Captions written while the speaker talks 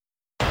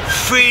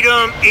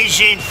freedom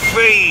isn't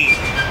free.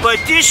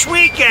 But this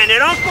weekend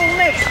at Uncle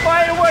Nick's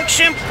Fireworks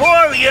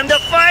Emporium, the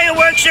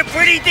fireworks are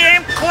pretty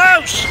damn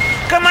close.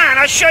 Come on,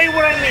 I'll show you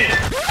what I mean.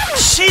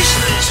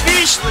 Sizzlers,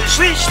 Fizzlers,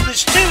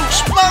 Rizzlers too,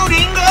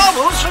 exploding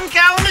globals from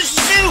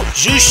Kalamazoo.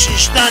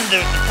 Zeus's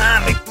thunder,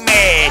 atomic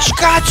mash,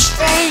 God's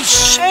face,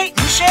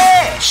 Satan's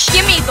ass.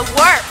 Give me the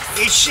work.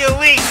 It's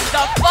illegal.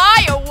 The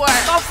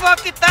fireworks. Go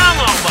fuck it down,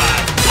 Omar.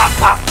 Pop,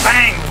 pop,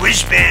 bang,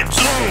 whiz, bam,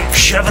 zoom.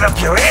 Shove it up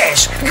your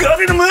ass. Go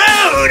to the moon.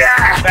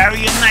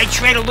 Barium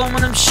nitrate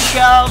aluminum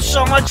shell.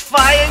 So much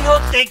fire you'll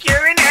think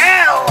you're in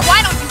hell.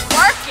 Why don't you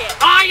work it?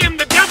 I am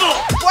the devil.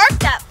 Work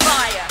that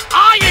fire.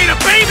 I ain't a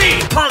baby.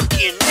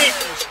 Pumpkin,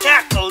 mittens,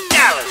 taco,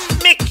 Dallas,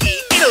 Mickey,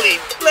 Italy,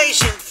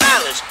 blazing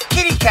phallus,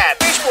 kitty cat,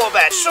 baseball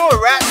bat, sewer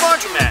rat,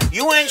 laundromat.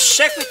 UN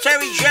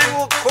Secretary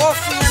General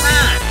Kofi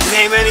Annan.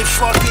 Name any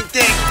fucking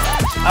thing.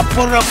 I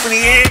put it up in the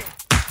air.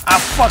 I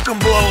fucking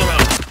blow it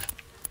up.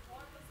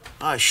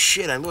 Oh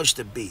shit, I lost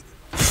the beat.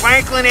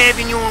 Franklin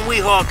Avenue and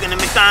Weehawken and the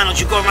McDonald's,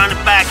 you go around the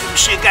back and you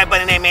see a guy by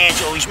the name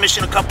Angelo. He's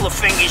missing a couple of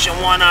fingers and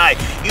one eye.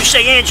 You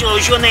say, Angelo,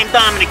 is your name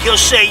Dominic? He'll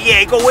say, yeah.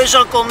 You go, where's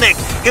Uncle Nick?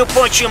 He'll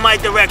point you in my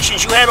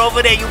directions. You head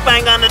over there, you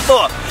bang on the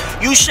door.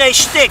 You say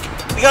stick.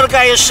 The other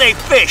guy will say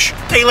fish.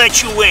 They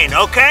let you in,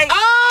 okay?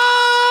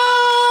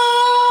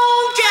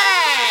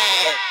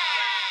 Okay!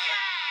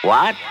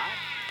 What?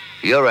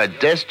 You're a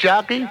disc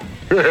jockey?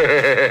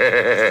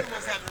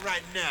 What's happening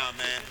right now,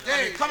 man?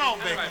 Hey, come on,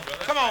 Becky.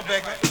 Come on,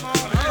 Becky. Come on,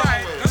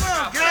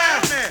 get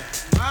out, man.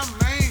 My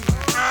man.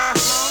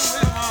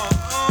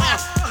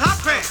 Hot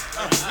pants.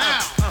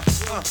 Now.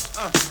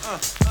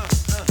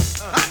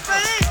 Hot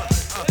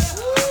pants.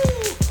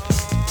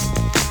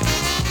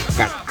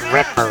 The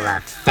Ripple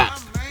Effect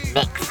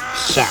Mix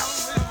Show.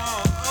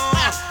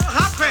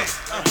 Hot pants.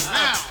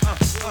 Now.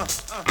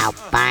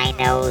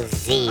 Albino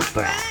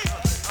Zebra.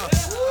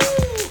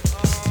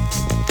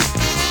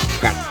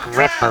 The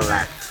Ripple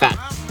Effect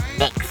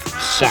Mix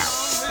Show.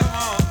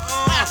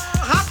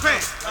 Hot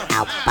pants.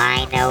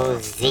 Albino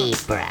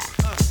Zebra.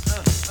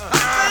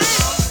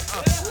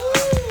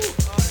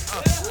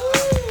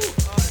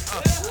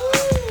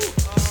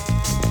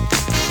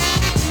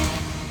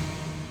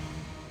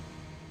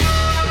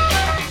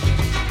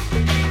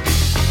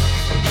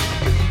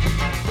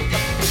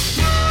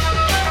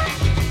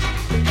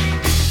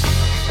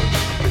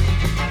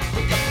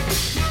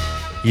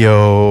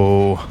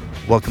 Yo,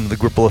 welcome to the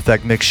Ripple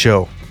Effect Mix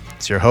Show.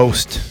 It's your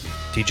host,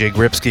 DJ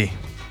Gripsky,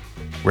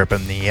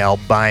 ripping the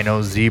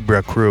Albino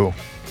Zebra crew,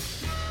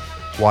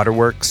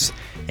 Waterworks,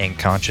 and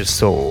Conscious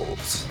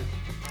Souls.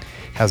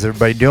 How's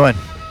everybody doing?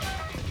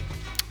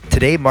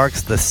 Today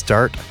marks the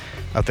start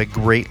of a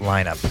great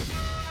lineup.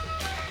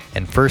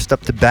 And first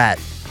up to bat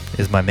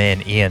is my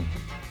man Ian,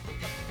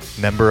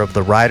 member of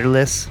the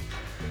Riderless,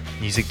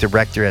 music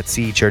director at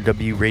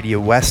CHRW Radio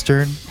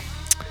Western,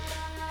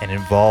 and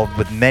involved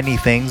with many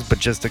things, but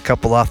just a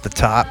couple off the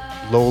top,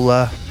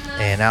 LOLA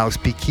and Alex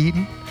P.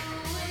 Keaton.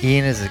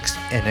 Ian is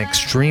an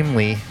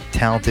extremely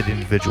talented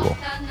individual.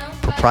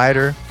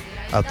 Proprietor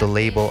of the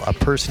label A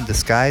Person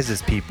Disguised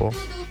as People,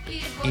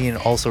 Ian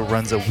also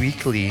runs a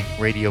weekly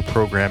radio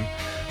program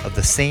of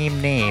the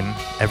same name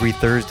every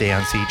Thursday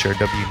on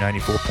CHRW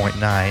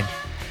 94.9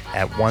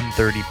 at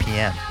 1:30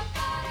 p.m.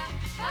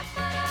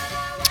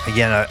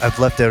 Again, I've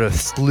left out a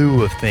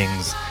slew of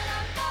things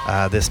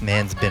this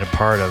man's been a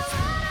part of,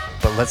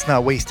 but let's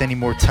not waste any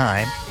more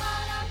time.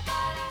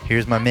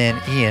 Here's my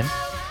man Ian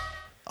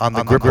on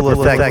the Ripple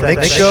Effect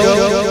Mix Show,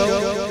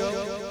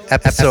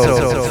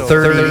 episode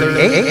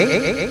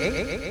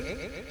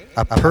 38,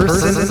 A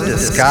Person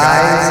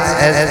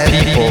Disguised as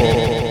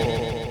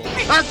People.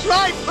 That's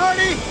right,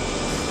 Bernie.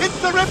 It's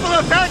the Ripple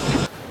Effect.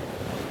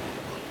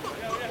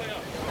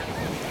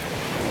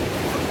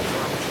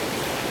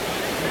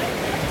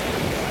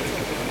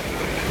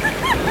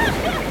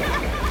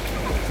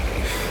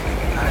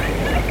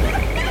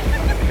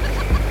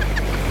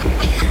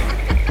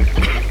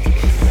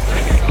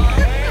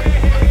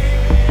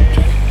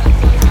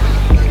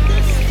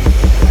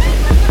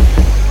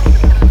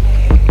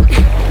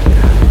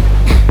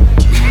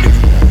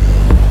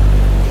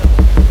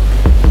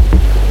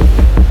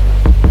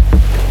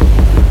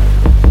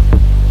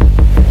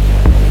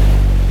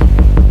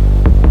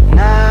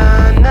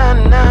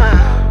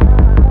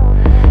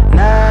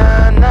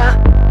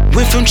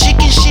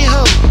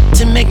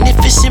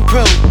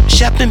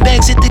 Shopping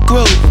bags at the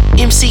Grove,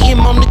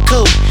 MCM on the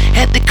coat.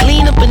 Had to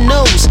clean up a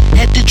nose,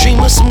 had to dream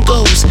of some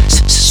goals.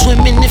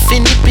 Swimming if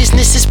any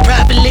business is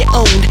privately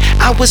owned.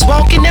 I was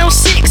walking down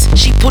 6,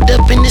 she pulled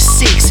up in the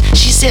 6.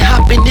 She said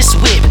hop in this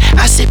whip,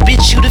 I said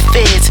bitch you the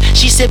feds.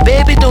 She said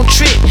baby don't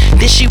trip,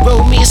 then she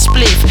rolled me a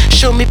spliff.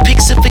 Showed me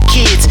pics of her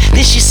kids,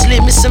 then she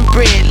slid me some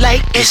bread.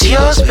 Like it's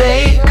yours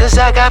babe, cause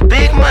I got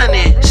big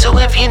money. So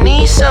if you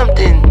need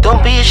something,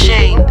 don't be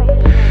ashamed.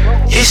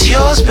 It's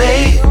yours,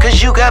 babe,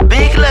 cause you got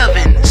big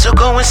lovin'. So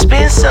go and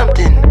spend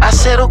something. I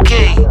said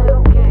okay.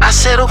 I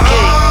said okay.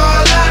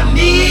 All I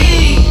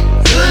need,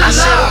 good I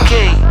said love.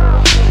 okay.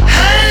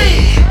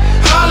 Hey,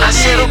 all I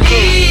said okay.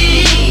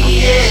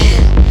 need, yeah,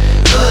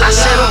 good I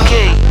said love.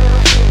 okay.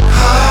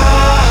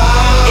 All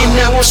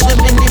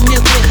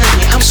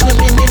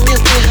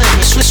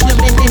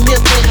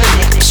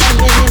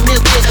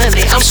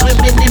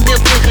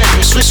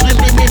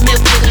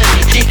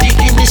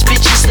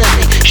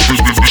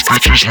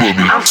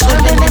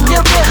swimming in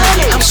milk and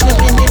honey. I'm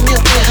swimming in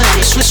milk and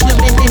honey.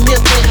 Swimming in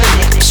milk and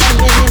honey.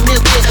 Swimming in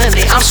milk and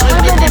honey. I'm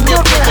swimming in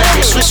milk and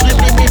honey.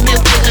 Swimming in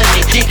milk and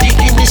honey.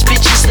 Digging this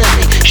bitch's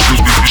stomach.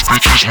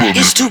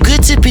 It's too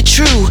good to be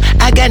true.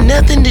 I got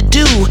nothing to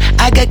do.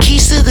 I got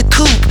keys to the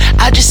coupe.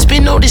 I just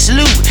spin all this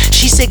loot.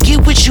 She said,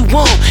 get what you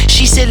want.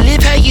 She said,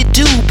 live how you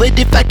do. But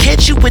if I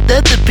catch you with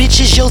other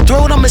bitches, your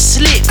throat I'ma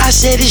slit. I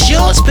said, it's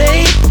yours,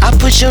 babe. I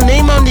put your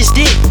name on this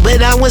dick.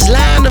 But I was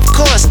lying, of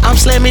course. I'm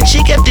slamming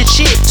chick after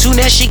chick. Soon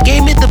as she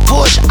gave me the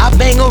Porsche, I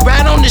bang her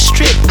right on the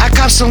strip. I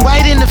cop some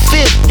right in the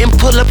fifth and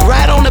pull up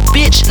right on the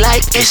bitch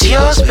like, it's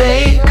yours,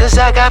 babe. Cause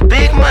I got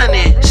big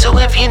money. So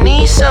if you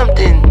need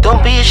something,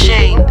 don't be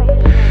ashamed.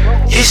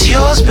 It's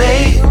yours,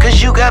 babe,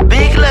 cause you got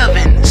big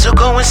lovin'. So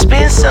go and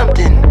spend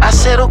something. I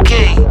said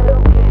okay.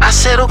 I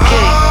said okay.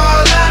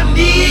 All I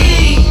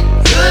need,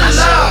 good I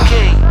said love.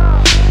 okay.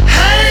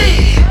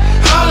 Hey,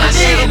 all I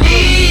said nigga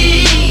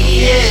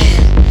need, yeah,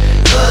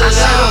 good I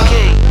said love.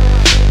 okay.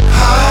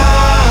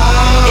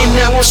 Oh. And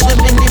now I'm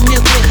swimming in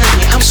milk and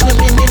honey. I'm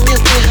swimming in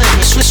milk and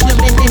honey.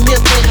 Swimming in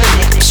milk and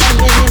honey.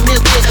 Swimming in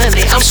milk and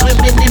honey. I'm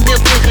swimming in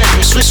milk and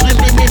honey. Swimming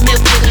in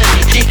milk and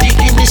honey.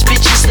 Digging this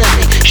bitch's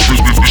stomach.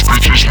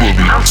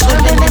 I'm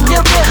swimming in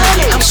milk and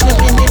honey. I'm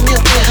swimming in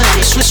milk and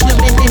honey.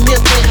 Swimming in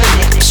milk and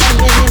honey.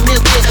 Swimming in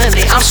milk and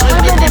honey. I'm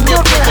swimming in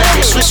milk and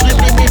honey.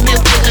 Swimming in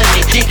milk and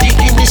honey.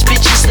 Digging this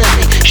bitch's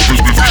stomach.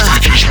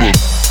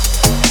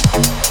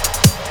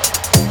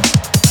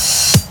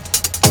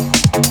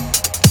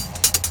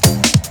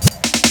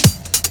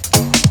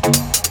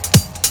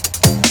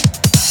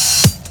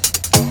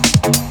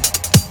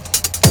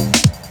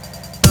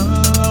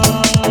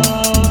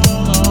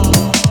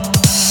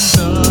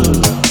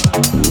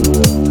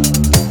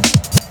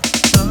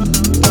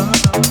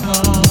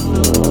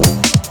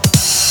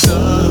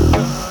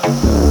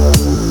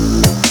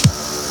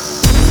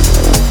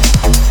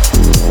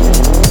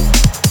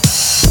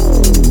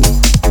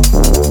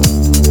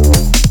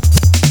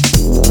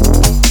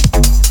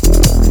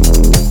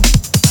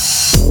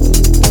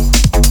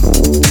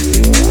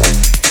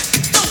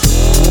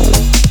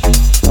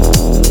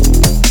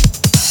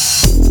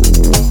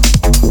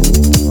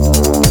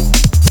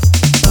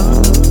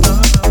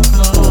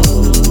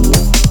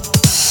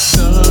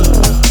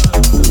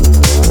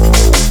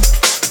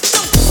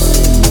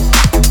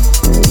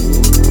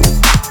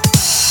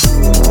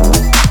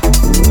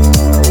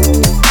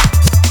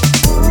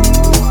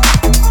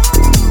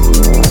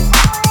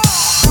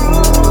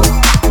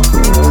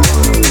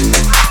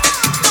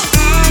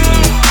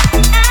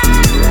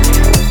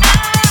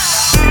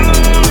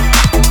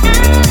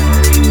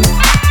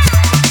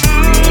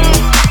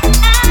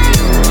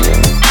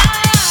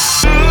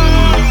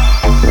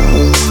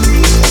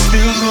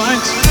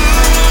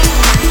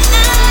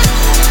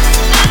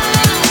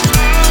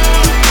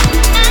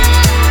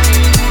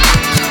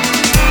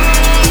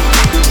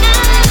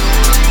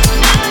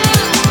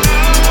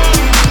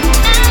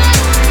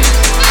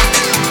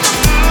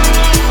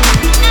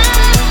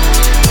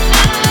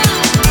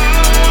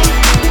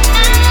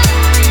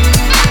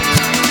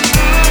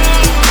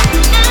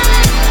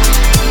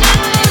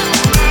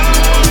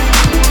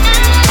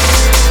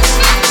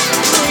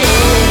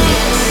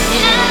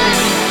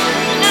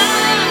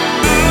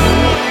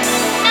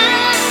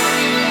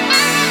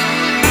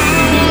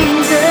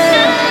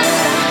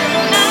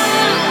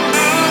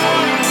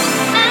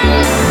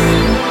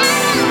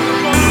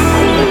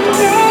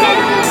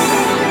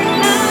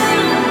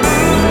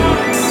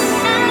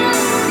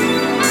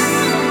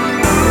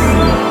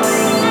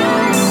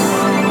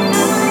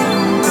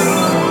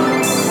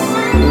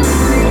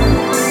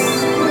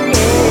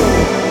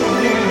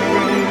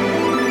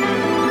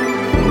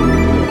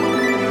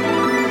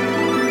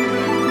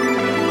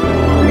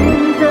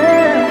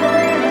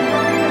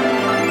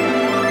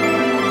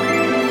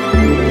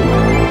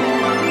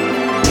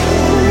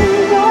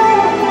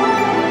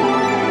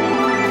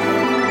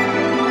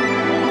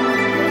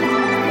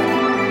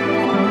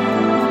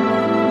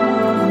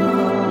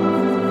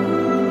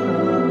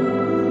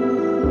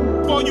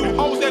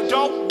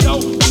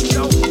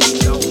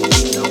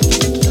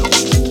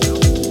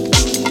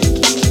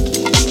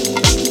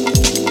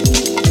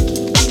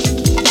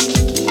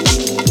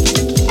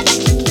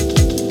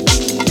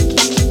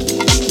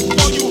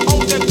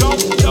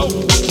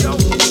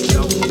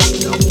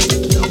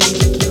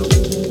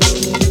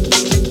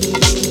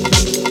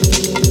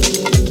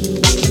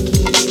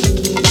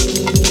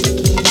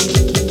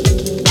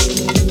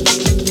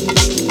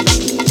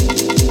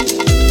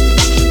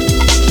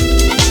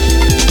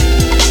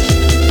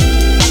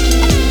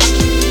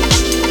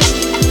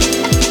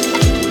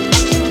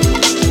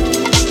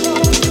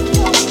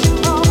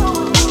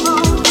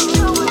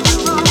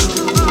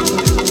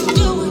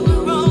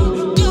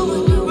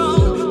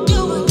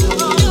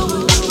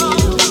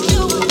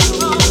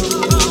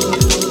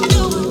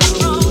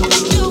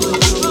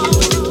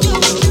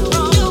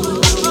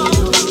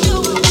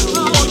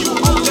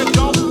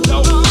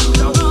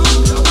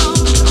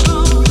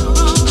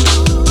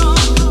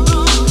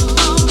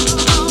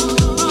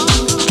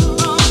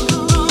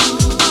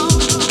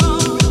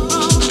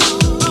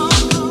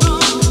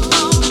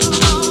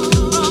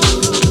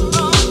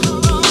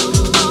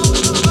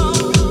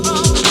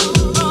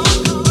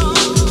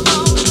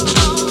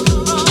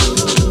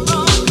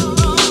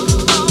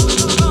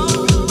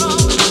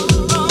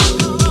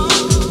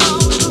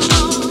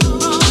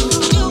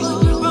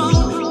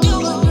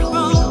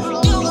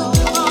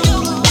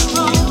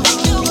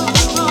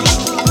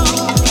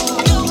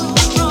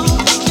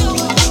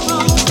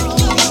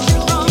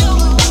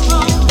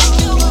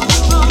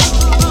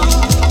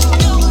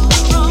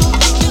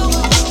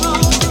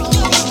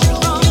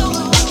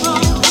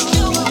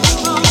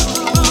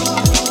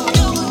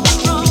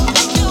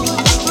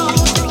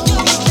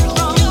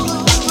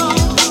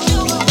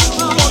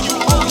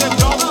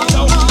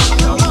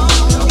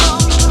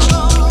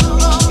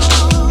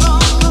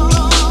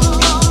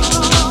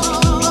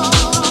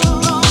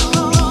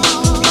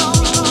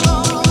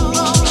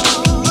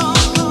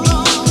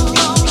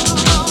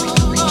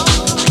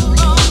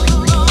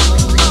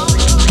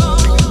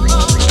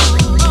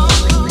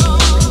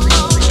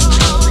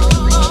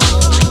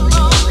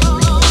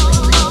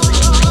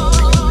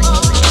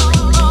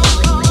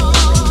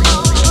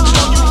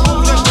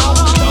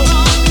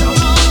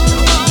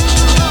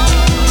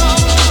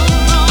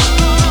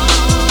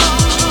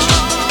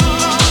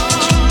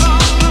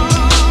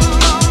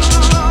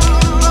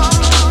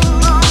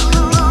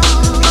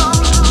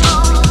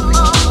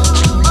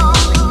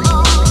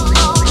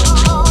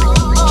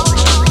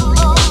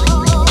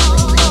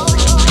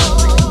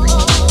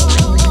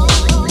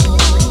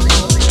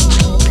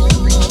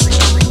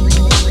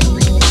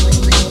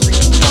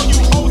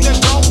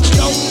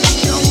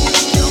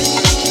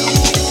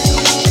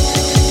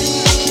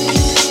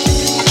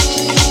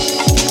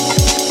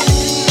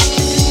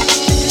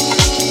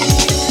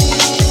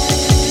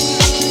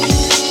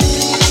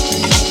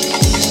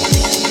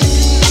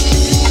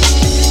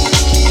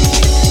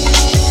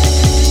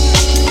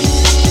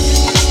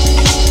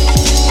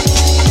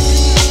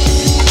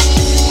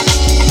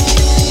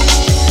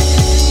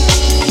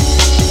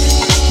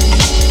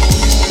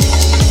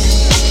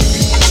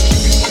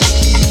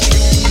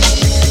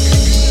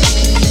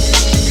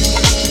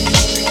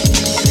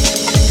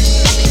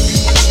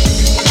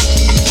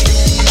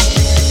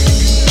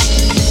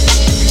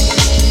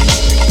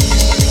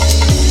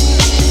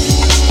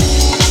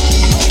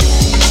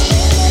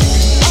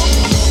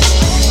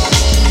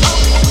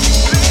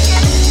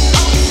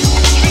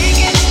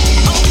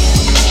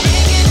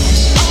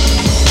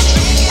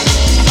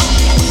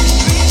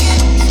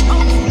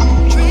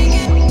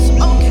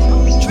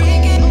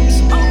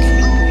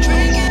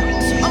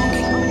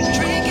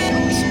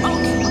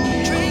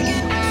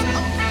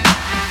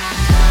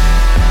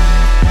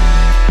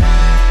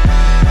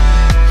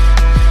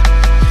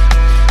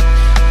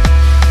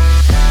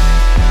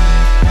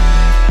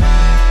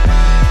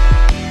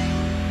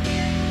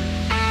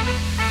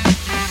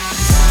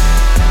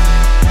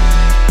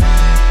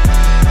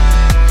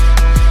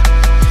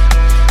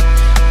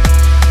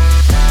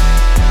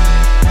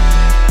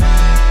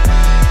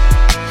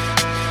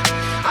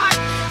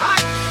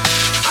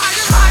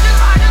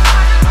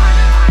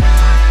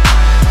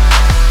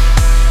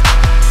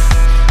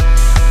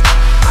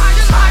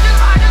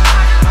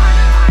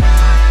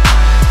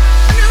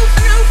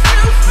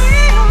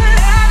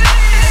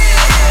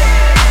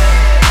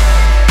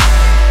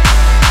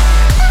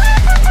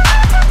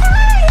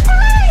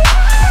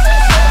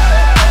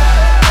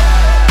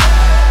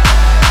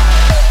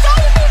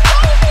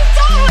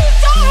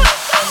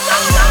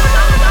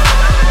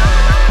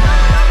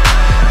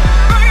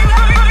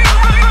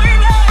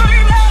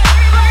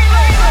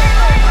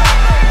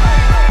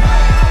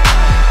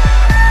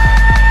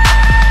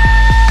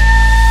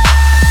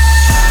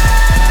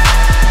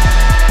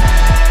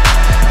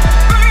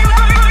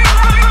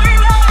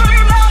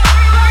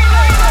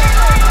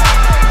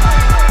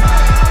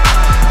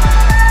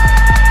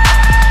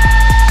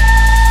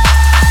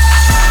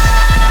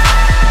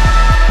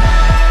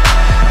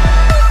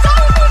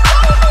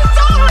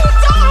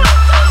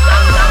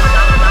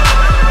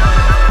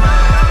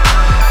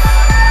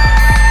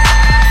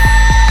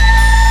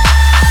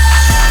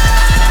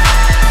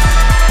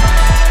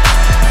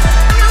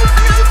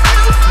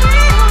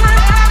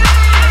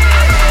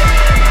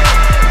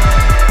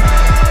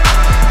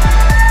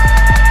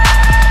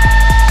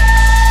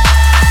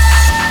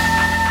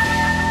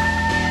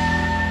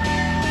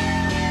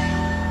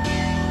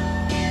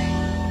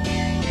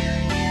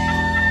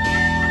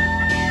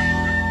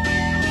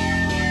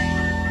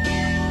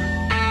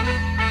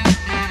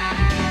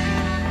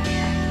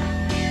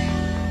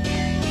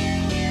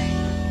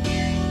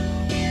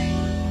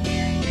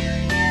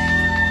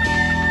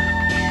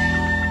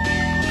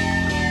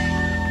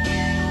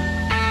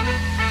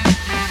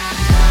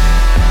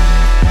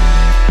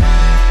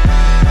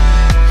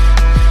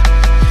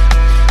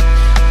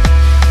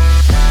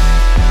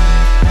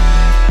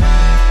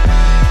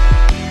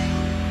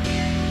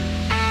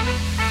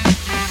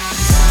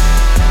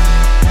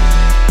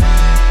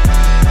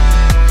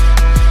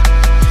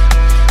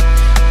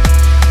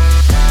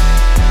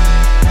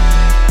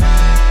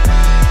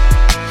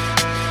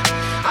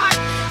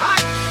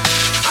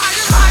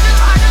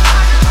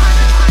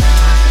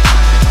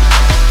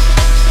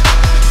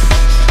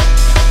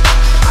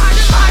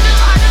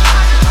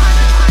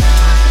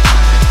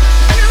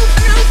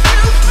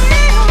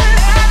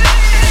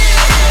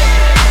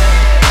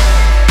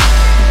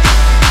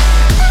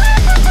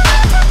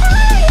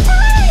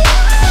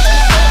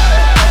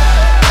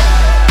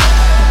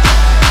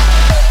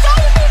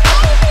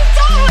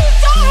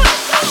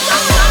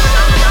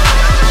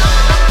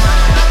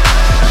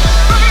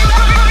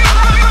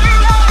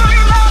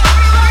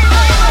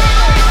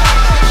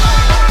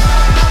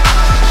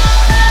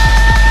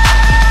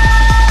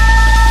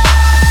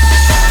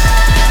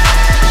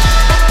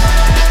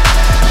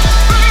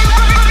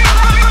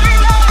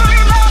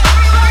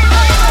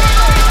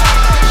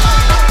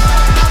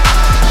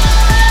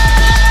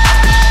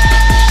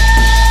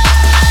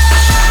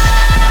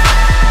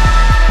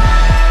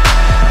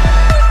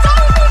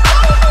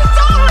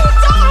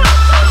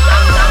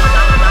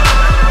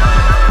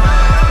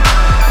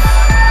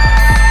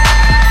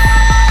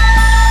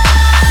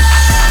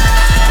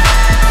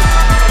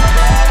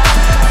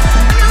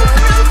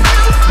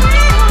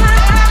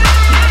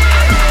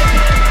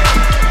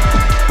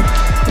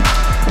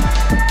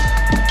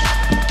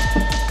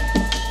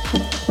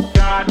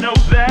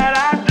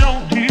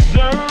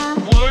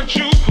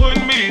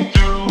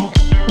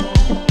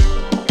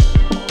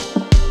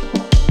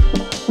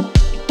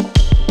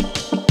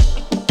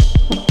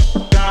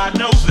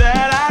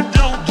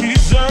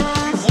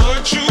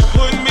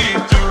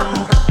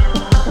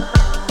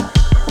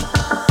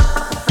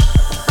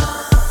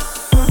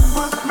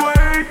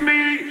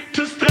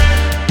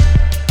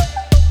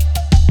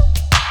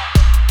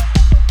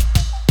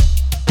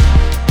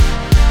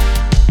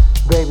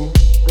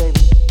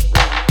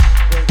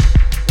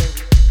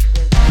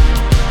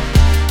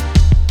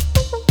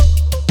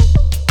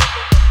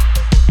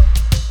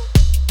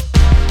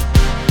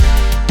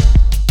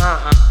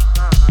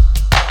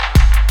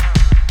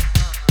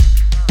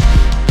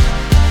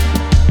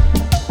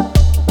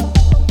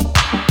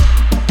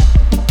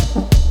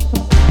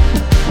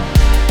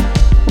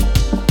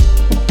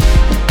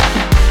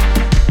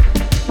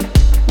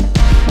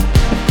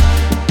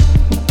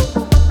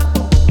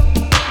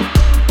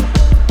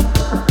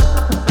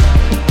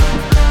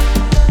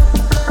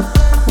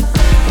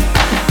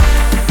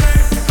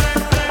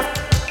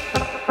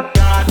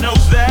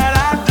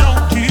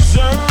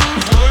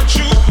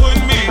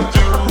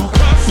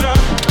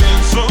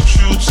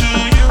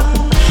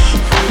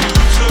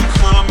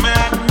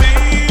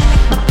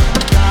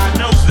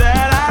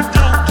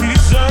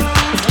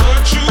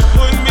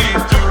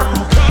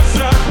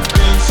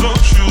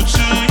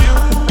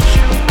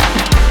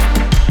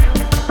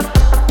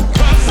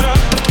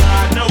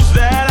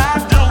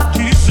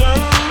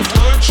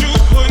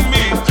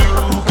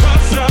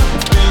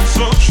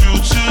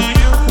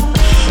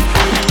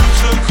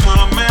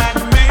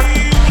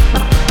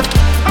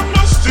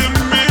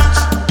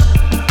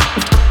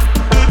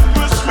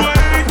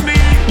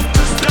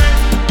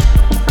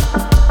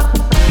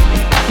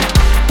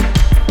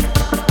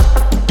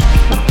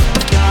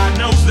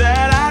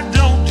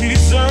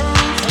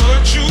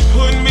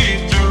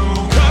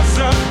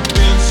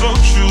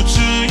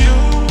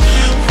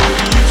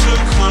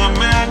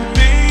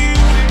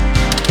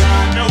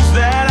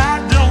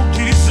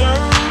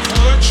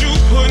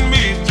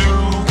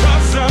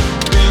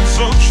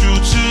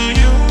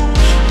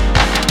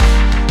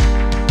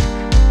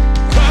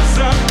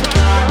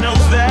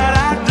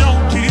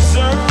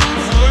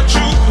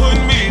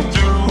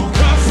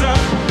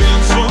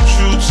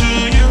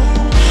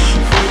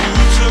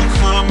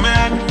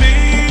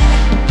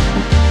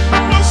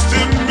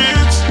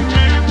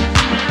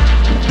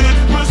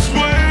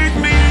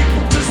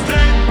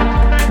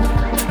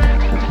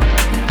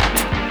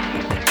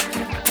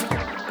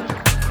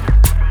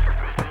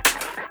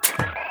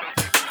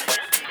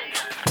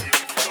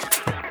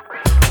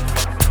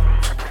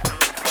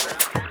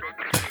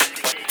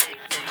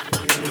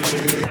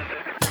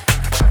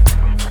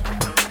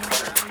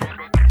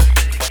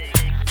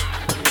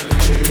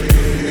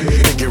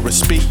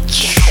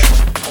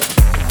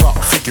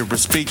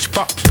 speech.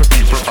 Fuck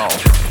figure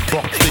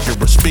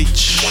of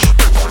speech.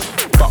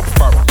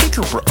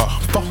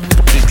 Fuck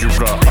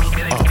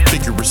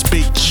figure of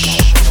speech.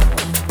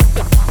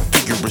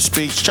 Figure of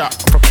speech. Chop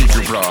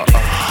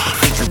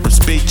figure of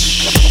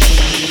speech.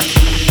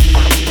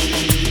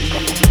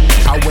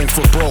 I went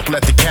for broke,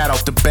 let the cat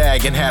out the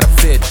bag and had a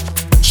fit.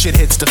 Shit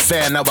hits the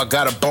fan, now I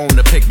got a bone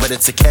to pick, but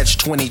it's a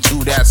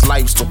catch-22, that's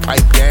life, so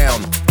pipe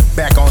down.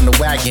 Back on the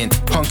wagon,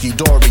 hunky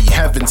dory,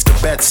 heavens to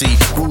Betsy.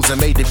 Rules are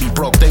made to be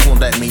broke, they won't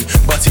let me.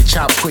 Bust it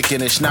chop quick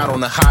and it's not on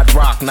the hot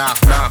rock.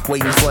 Knock, knock,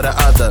 waiting for the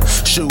other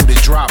shoe to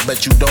drop,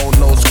 but you don't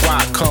know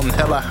squat. Come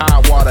hella high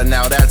water,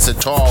 now that's a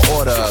tall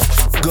order.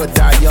 Good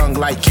die young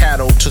like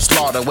cattle to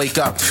slaughter. Wake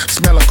up,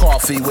 smell a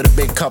coffee with a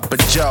big cup of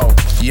Joe.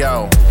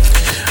 Yo,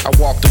 I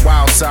walk the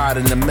wild side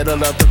in the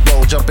middle of the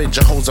road. Jump in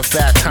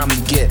Jehoshaphat, time to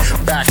get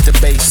back to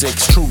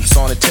basics. Truths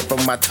on the tip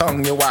of my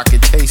tongue, yo, I can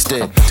taste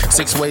it.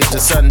 6 ways to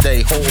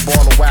Sunday, whole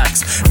ball of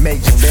wax.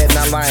 Made your bed,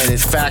 not lying,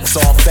 it's facts,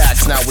 all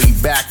facts. Now we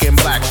back in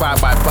black,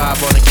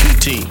 5x5 on a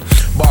QT.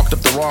 Barked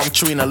up the wrong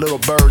tree and a little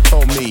bird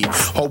told me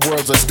whole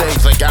world's a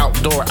stage like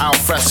outdoor, al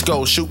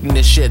fresco. Shooting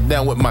this shit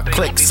down with my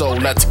click, so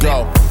let's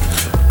go.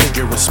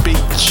 Figure of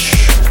speech.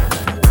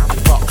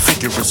 Fuck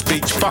figure of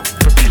speech. Fuck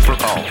figure of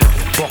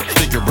speech. Fuck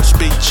figure of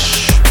speech.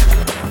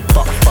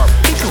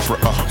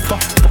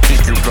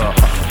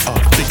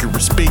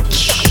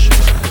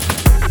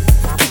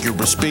 Figure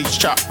of speech.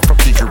 Chop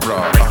figure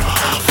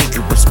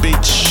of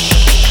speech.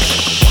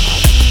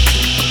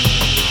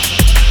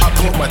 I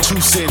put my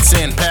 2 cents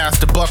in, pass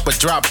the buck but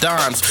drop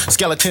dimes.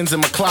 Skeletons in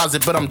my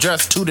closet but I'm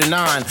dressed 2 to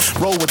 9.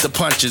 Roll with the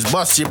punches,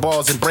 bust your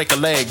balls and break a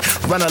leg.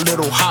 Run a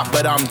little hot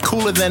but I'm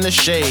cooler than the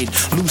shade.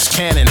 Loose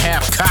cannon,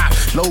 half cock,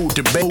 load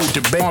the bait,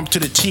 arm to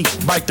the cheek,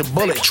 bite the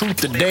bullet, truth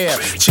to dare.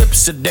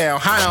 Chips it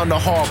down, high on the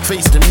hog,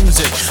 face the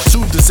music.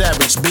 Soothe the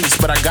savage beast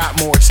but I got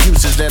more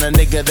excuses than a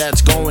nigga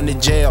that's going to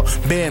jail.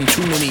 Been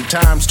too many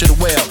times to the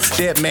well.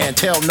 Dead man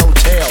tell no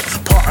tale.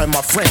 Part of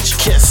my French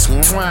kiss,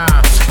 mwah.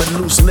 But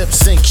loose lips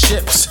sink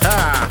ships.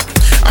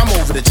 I'm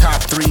over the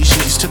top 3,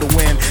 she's to the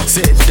wind.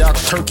 Sit, duck,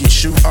 turkey,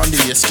 shoot under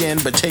your skin,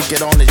 but take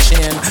it on the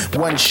chin.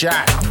 1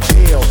 shot,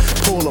 deal,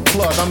 pull a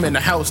plug. I'm in a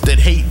house that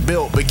hate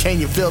built, but can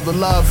you feel the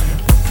love?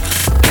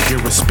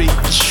 Figure of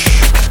speech.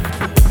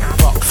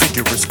 Fuck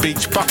figure of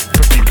speech. Fuck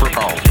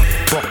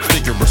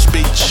figure of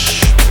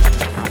speech.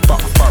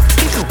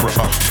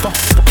 Fuck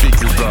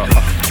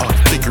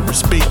figure of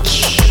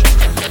speech.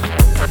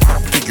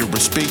 Figure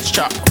of speech.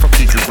 Chop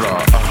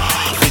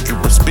figure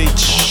of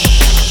speech.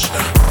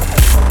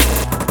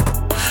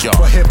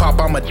 For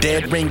hip-hop, I'm a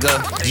dead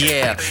ringer,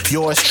 yeah,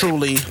 yours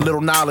truly. Little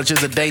knowledge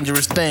is a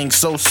dangerous thing,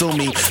 so sue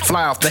me.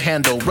 Fly off the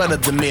handle, run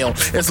of the mill.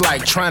 It's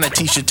like trying to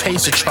teach a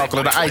taste of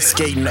chocolate or ice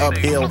skating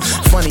uphill.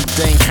 Funny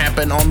thing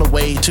happened on the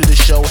way to the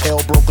show.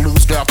 Hell broke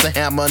loose, dropped the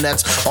hammer, and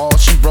that's all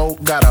she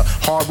wrote. Got a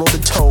hard road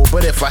to toe,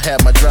 but if I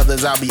had my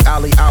druthers, I'll be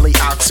ollie,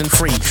 oxen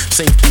free.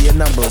 Safety in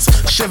numbers,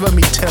 shiver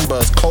me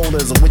timbers, cold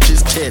as a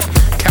witch's tit.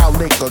 Cow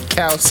lick or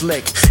cow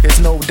slick, it's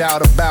no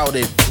doubt about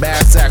it.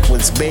 Bass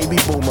backwards, baby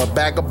boomer,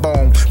 bag of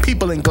bone.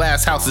 People in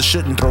glass houses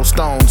shouldn't throw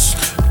stones.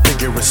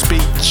 Figure of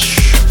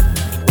speech.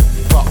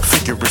 Fuck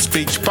figure of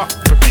speech. Fuck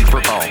figure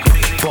of speech.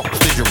 Fuck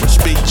figure of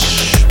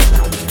speech.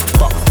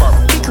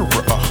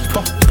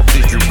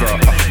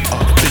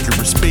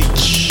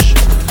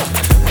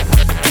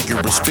 Figure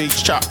of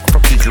speech. Chop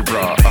figure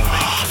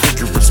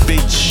of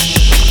speech.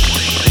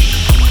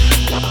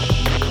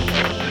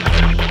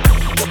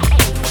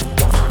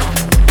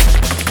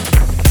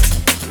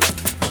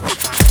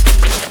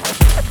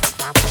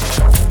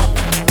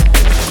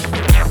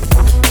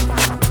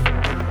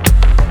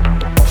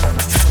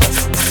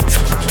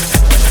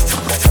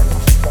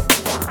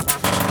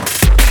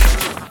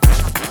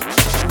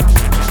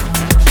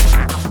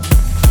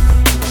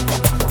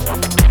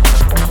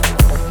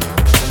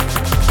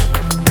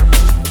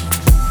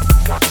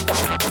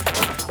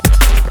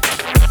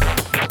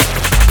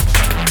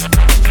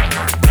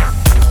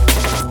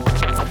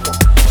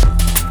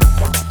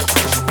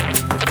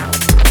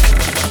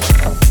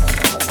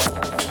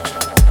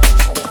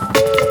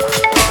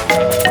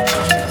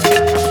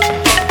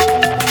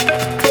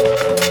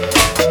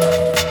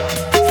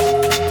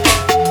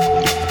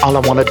 All I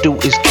wanna do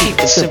is keep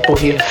it simple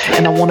here,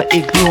 and I wanna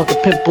ignore the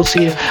pimples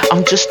here.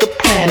 I'm just a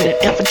planet,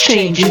 ever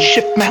changing,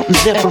 shift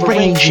mountains, ever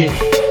ranging.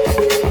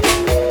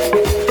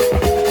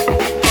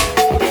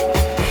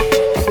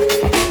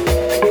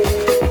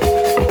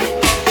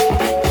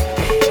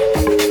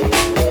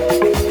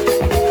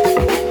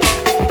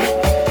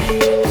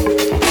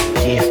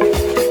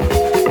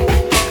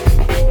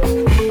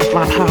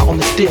 High on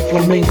the stiff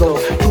flamingo,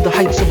 through the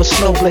heights of a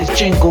snowblaze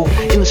jingle.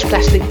 In this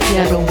plastic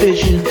piano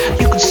vision,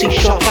 you can see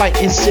sharp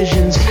light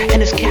incisions. And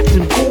it's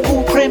Captain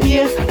Google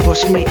Premier,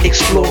 first mate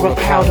explorer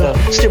powder,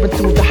 steering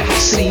through the high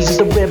seas,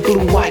 the red, blue,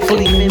 white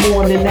gleaming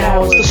morning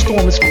hours. The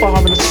storm is far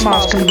and the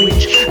smiles can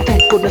reach.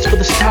 Thank goodness for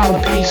this time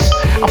of peace.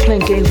 I'm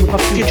playing games with my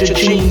future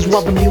genes,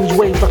 while the muse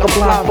waves like a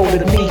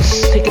blindfolded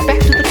niece. Take it back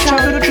to the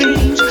childhood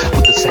dreams,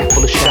 with the sack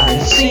full of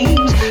shining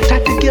seams.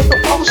 Type together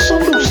all so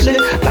loosely,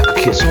 like a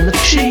kiss on the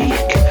cheek.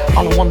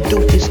 All I wanna do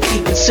is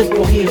keep it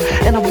simple here,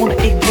 and I wanna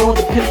ignore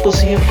the pimples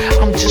here.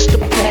 I'm just a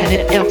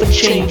planet, ever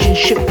changing,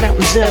 shift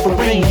mountains ever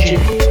ranging.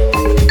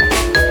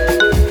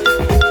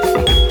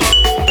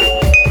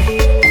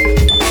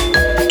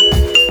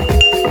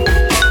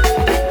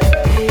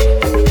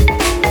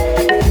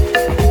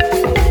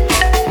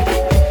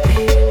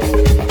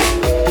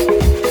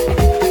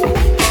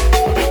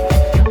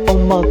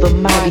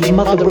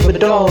 Mother of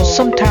it all,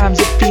 sometimes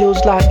it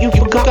feels like you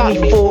forgot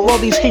me for all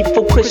these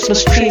hateful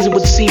Christmas trees. It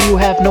would seem you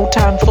have no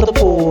time for the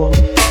poor.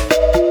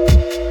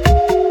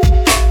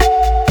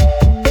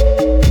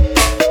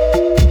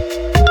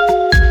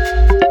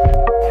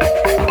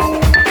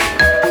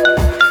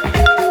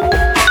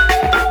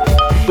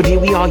 But here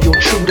we are, your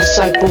true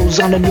disciples,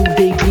 on a new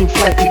daydream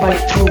flight. We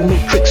bite through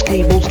matrix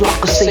cables,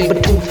 lock a saber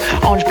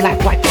tooth. Orange,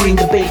 black, white, green,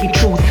 the baby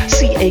truth.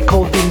 CA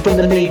code beam from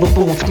the naval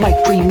booth.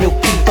 Night cream,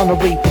 milk teeth on a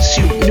rape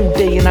pursuit. New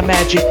day and our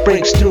magic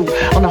breaks through.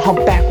 On a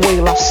humpback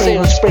whale I'll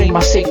sail and spray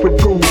my sacred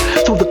brew.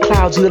 Through the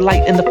clouds and the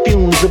light and the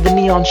fumes of the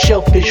neon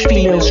shellfish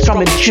females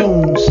strumming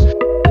tunes.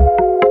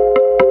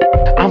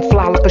 I'm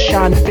fly like a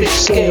shining fish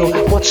scale.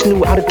 What's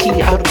new? Out of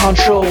key, out of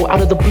control.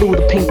 Out of the blue,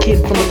 the pink kid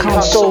from the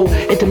console.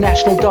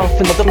 International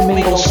dolphin, the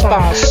flamingo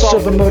spy.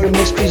 Serving murder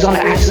mysteries on the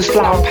axis,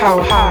 flower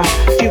power high.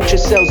 Future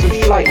cells in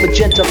flight,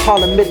 magenta,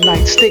 pollen,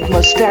 midnight.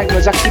 Stigma,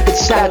 stagners, I keep it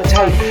slab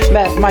tight.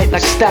 Mad might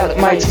like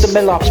stalagmites. The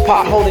Millops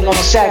pot holding on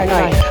the sag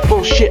night.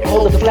 Bullshit,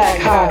 hold the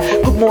flag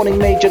high. Good morning,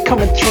 Major,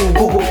 coming through.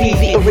 Google P,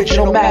 the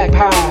original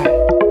magpie.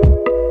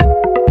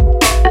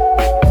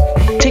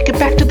 Take it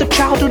back to the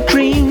childhood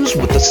dreams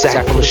with a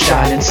sack full of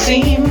shining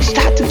seams,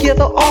 tied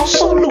together all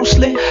so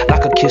loosely,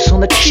 like a kiss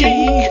on the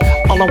cheek.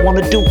 All I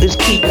wanna do is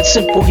keep it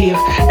simple here,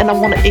 and I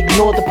wanna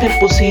ignore the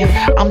pimples here.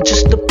 I'm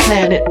just a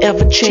planet,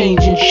 ever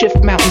changing,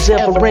 shift mountains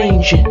ever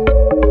ranging.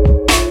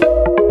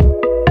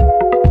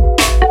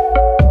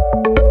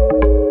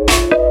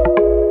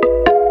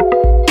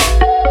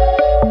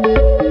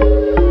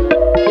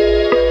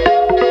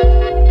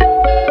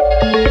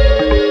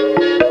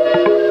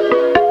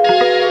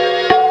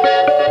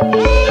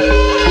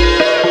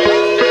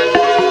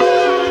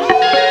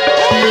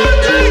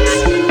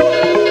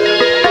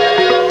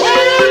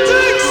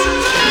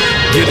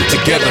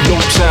 Together, no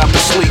time for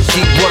sleep,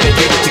 keep running,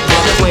 get it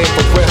together, plan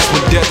for rest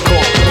when death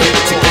call, get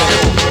it together,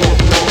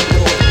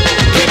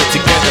 get it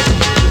together,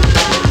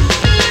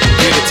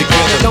 get it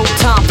together, no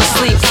time for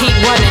sleep, keep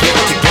running, get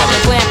it together,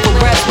 plan for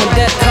rest when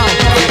death comes,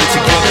 get it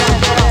together,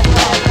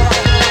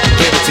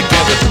 get it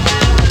together.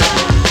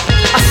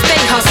 I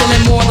stay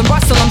hustling more than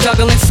Russell, I'm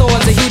juggling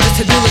swords, a huge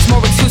to-do list,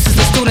 more excuses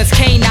than students,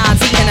 canines,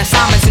 eating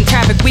assignments in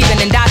traffic, weaving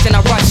and dodging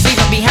a rush,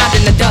 leaving behind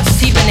in the dust,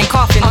 heaving and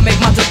coughing, I'll make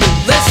my to-do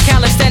list,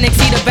 calisthenics,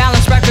 eat a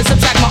balance, records,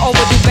 subtract my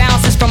overdue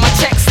balances from my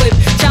check slip,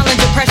 challenge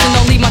oppression,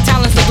 don't leave my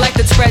talents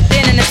neglected, spread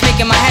thin and it's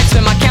making my head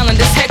spin, my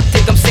calendar's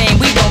hectic, I'm saying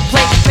we don't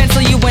play,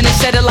 pencil you in and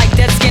shed it like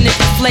dead skin if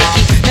you're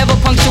flaky, never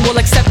punctual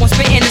except when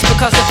spitting, it's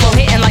because the flow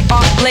hitting like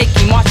Art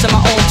Blakey, marching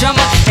my own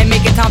drummer, and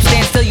making time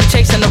stand still, you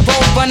chasing a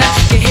road runner,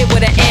 get hit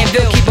with an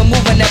anvil, keep it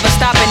moving, never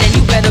stopping, and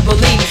you better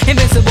believe,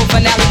 invincible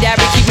finale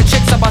diary, keeping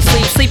tricks up our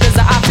sleeve, sleep is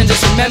an option,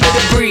 just remember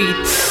to breathe.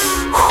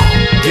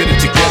 Get it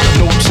together,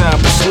 no time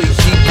for sleep,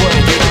 keep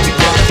running, get it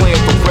together, plan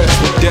for rest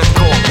when death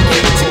call,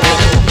 get it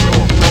together,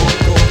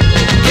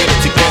 get it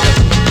together,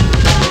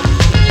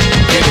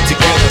 get it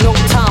together, no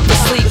time for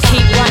sleep,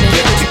 keep running,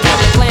 get it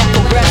together, plan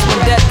for rest when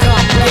death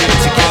comes, get it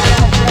together,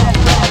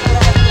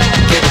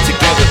 get it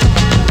together,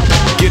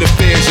 get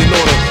affairs in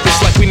order, it's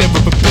like we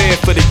never prepared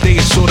for the day,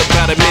 it's short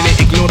about a minute,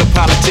 ignore the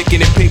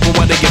politicking and paper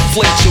while they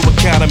inflate your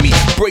economy,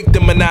 break the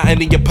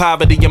monotony of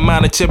poverty, your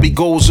monetary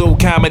goals, old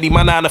comedy,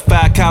 my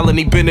 9-to-5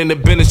 colony, been in the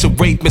business of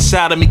rape,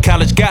 misogyny,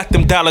 college got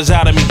them dollars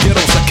out of me, ghetto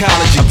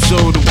psychology,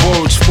 observe the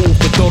words, food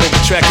for thought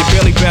over track, and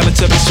barely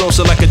balance every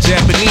salsa like a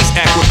Japanese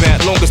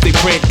acrobat, long as they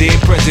print dead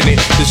president,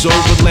 deserve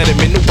a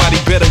letterman, nobody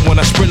better when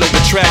I sprint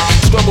over track,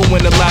 struggle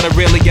when a lot of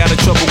rarely out of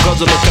trouble,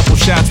 guzzle a couple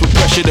shots with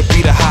pressure to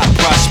be the hot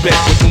prospect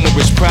with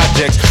numerous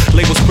projects,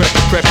 labels prep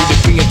to prep you to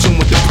be in tune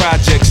with the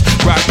projects,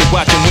 rock the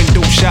watch and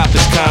window shop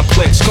is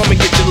complex, come and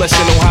get your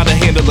lesson on how to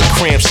handle a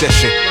cram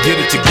session, get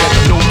it together,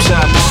 no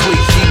time to sleep,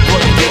 keep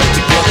running, get it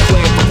together,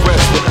 plan for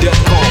rest when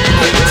death call,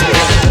 get it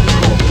together,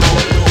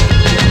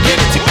 get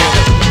it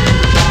together,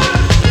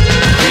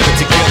 get it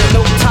together,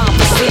 no time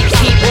for sleep,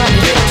 keep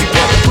running, get it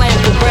together, plan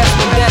for rest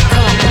when death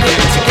comes, get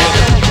it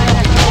together,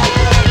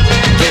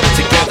 get it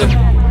together.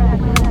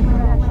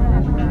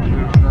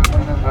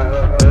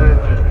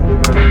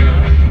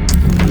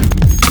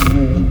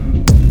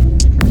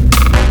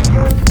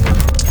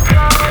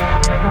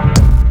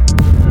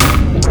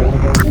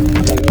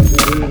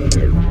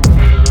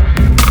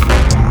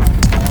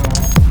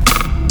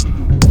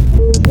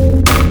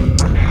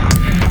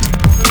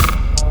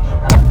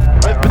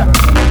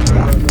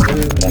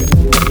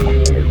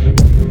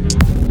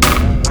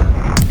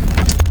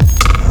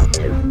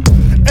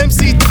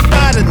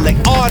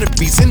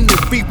 In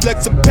the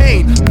reflex of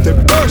pain, they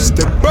burst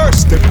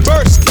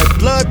like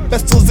blood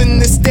vessels in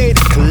this state.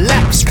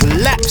 Collapse.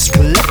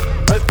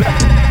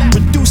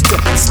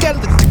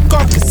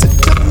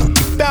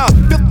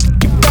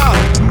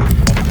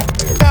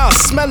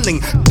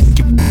 demolishing.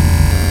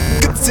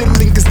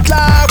 Concealing is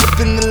live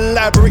within the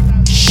elaborate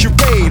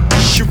charade,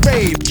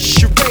 charade,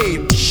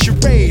 charade,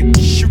 charade, charade,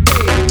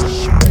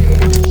 charade.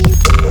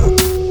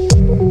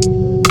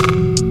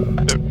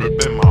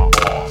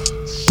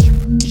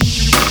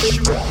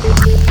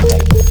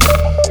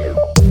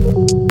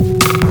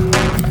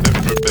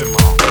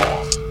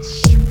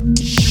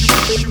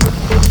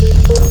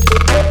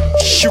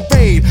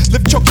 Charade,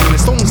 live choking in a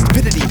stone's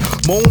stupidity.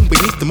 Moan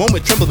beneath the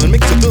moment, tremble and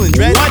mix a feeling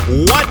dread.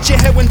 Watch your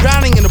head when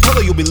drowning in a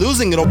puddle, you'll be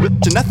losing it all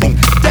to nothing.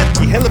 Death,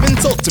 the hell of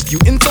insults, if you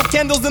insult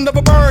candles and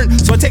never burn.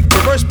 So I take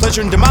perverse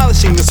pleasure in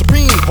demolishing the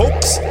supreme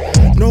hoax.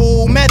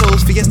 No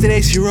medals for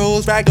yesterday's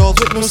heroes,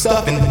 ragdolls with no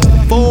stuffing.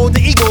 Fold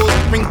the egos,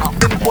 bring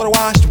thin water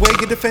washed away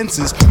your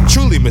defenses.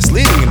 Truly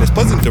misleading in this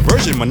pleasant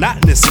diversion,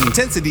 monotonous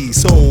intensity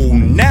so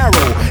narrow,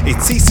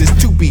 it ceases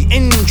to be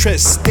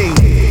interesting.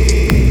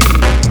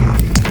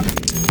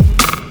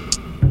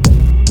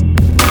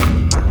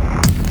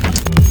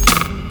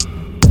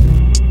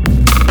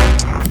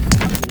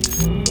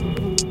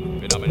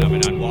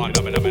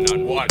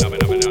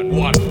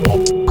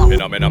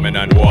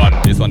 Phenomenon one.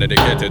 This one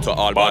dedicated to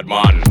all bad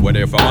man. Whether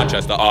you're from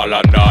Manchester or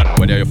London,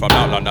 whether you're from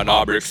North London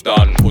or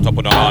Brixton, put up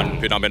on the hand.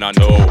 Phenomenon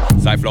two.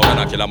 Cyflow and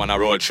a killer man a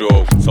roll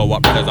through. So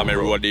what brothers I me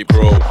roll deep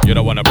crew. You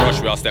don't wanna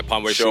brush, we all step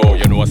on we show.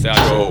 You know what say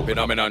I show.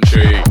 Phenomenon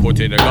three. Put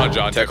in the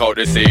ganja and take out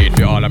the seed.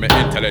 For all of me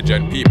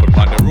intelligent people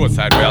on the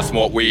roadside where I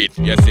smoke weed.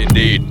 Yes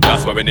indeed,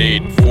 that's what we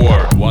need.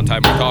 4. One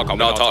time we talk, I'm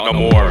not talk no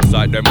more.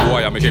 Side them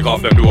boy, I me kick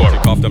off them door.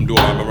 Kick off them door,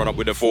 I me run up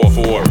with the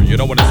 4-4. You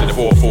don't wanna see the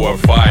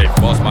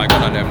 4-4-5. Boss my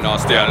gun and them now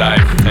stay alive.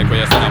 Take away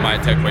your son, I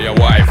might take away your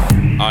wife.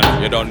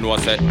 And you don't know,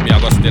 say, me I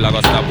go still, I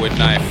go stab with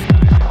knife.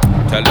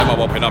 Tell them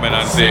about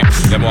Phenomenon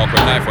 6. Them walk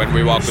with knife when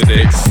we walk with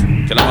sticks.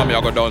 Kill them and me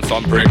I go down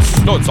some bricks.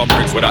 Down some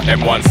bricks with a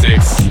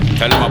M16.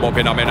 Tell them about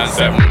Phenomenon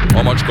 7.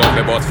 How much gun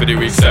me bought for the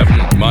week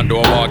 7? Man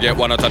don't want get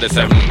 1 out of the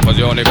 7, cause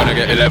you only gonna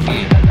get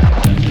 11.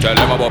 Tell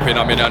them about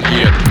Phenomenon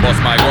 8.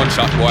 Bust my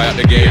gunshot boy at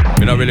the gate.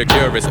 Me not really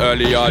care if it's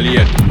early or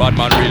late. Bad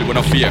man real when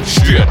I fake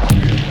straight.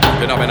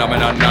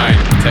 Phenomenon 9.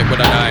 Tech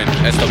with a 9.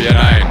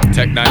 SW9.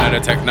 Tech 9 and a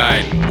Tech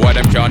 9. Boy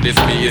them can't diss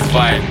me is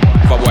fine.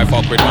 If a boy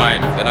fuck with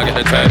mine, then I get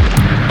the 10.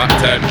 Back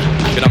 10.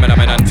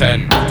 Phenomenon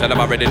 10. Tell them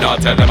already now,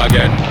 tell them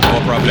again. No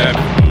problem.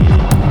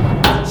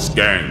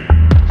 Skeng.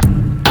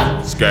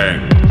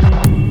 Skeng.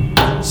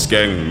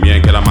 Skeng. Me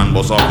and Killer Man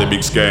boss off the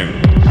big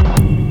skeng.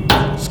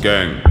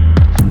 Skeng.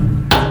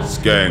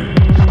 Skeng.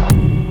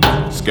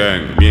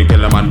 Skeng. Me and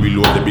Killer Man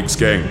reload the big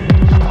skeng.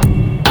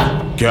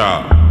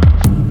 Car.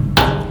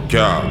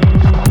 Car.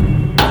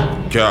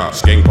 Car.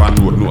 Skeng pan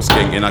road, no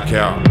skeng in a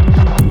car.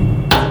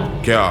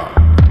 Car.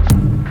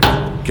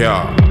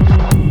 Car.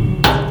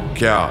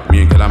 Car.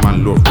 Me and Killer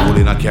Man love road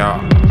in a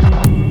car.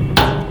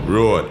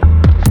 Road.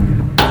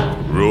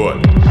 Road.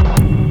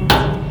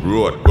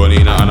 Road. Gun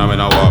in a hand and when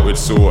I walk with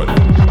sword.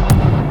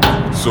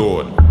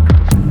 Sword.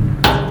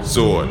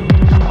 Sword.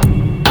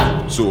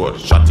 Sword.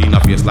 Shot in a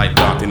face like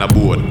that in a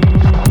board.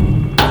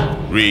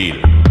 Real.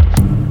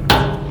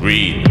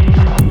 Real.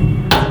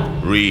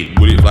 Read,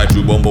 bullet fly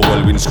through bumper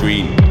wall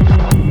windscreen.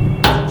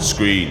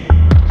 Screen.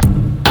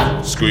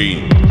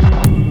 Screen.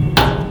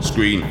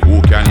 Screen.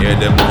 Who can hear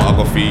them? Mama I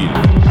go feel.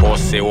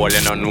 Pussy all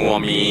you don't know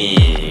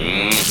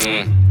me.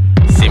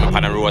 See me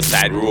on the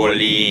roadside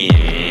rolling.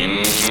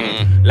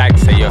 Like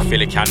say you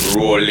feel it can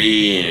roll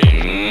in.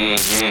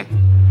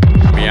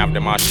 Me have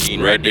the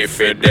machine ready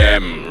for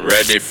them.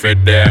 Ready for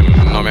them.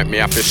 Now make me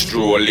have to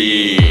stroll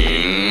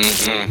in.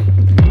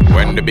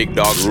 When the big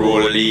dog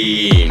roll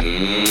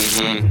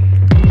in.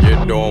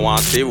 You don't want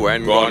to see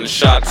when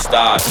gunshots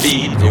start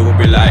beat. It will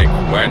be like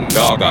when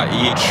dog a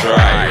eat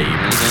try.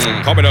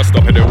 Come and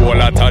stop in the whole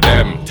lot of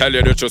them. Tell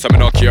you the truth, I me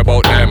not care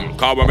about them.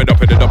 Cause when me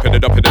dump it,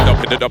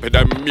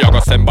 them, me a go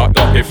send back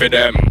dumpy for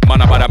them.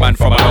 Man, I'm a man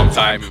from a long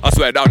time. I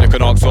swear down you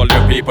can ask all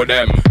your people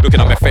them. Looking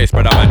at my face,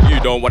 brother man, you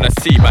don't wanna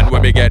see man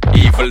when me get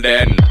evil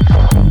then.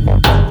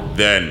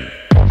 Then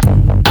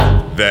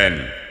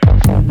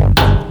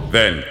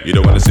you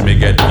don't wanna see me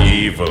get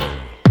evil.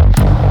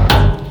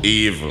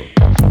 Evil.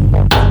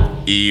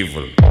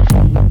 Evil.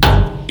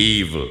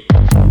 Evil.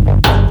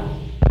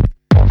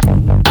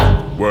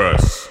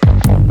 Worse.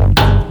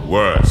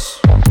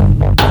 Worse.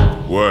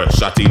 Worse.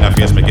 Shot in the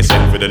face, make you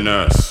send for the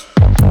nurse.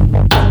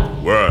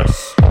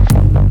 Worse.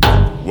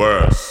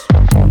 Worse.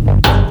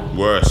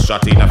 Worse.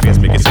 Shot in the face,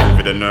 make you send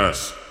for the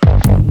nurse.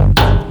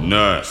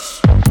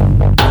 Nurse.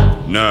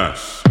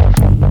 Nurse.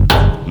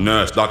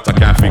 Nurse. Doctor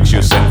can't fix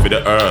you, send for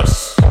the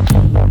hearse.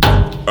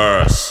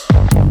 Hearse.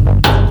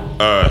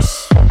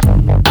 Hearse.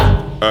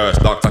 Hearse.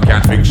 Doctor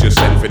can't fix you,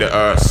 send for the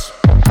hearse.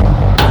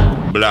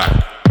 Black.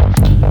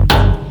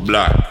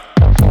 Black.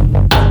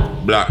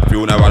 Black.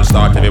 Funeral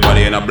start,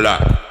 everybody in a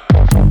black.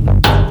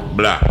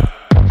 Black.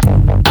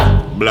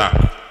 Black.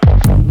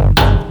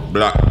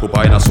 Black.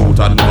 Papa in a suit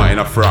and mama in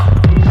a frock.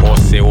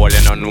 Pussy all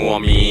you don't know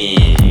me.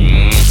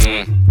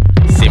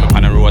 See me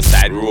on the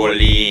roadside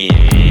rolling.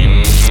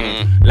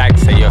 Like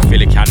say you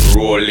feel it can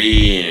roll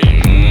in.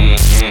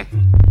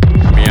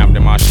 Me have the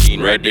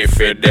machine ready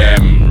for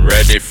them.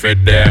 ready for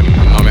them.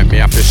 Now make me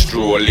have to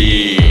stroll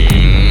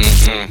in.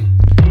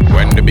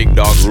 When the big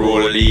dogs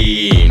roll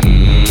in.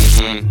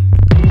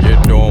 You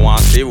don't want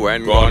to see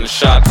when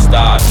gunshots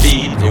start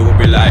beat. It will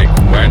be like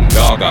when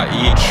dog a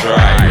eat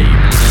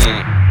try.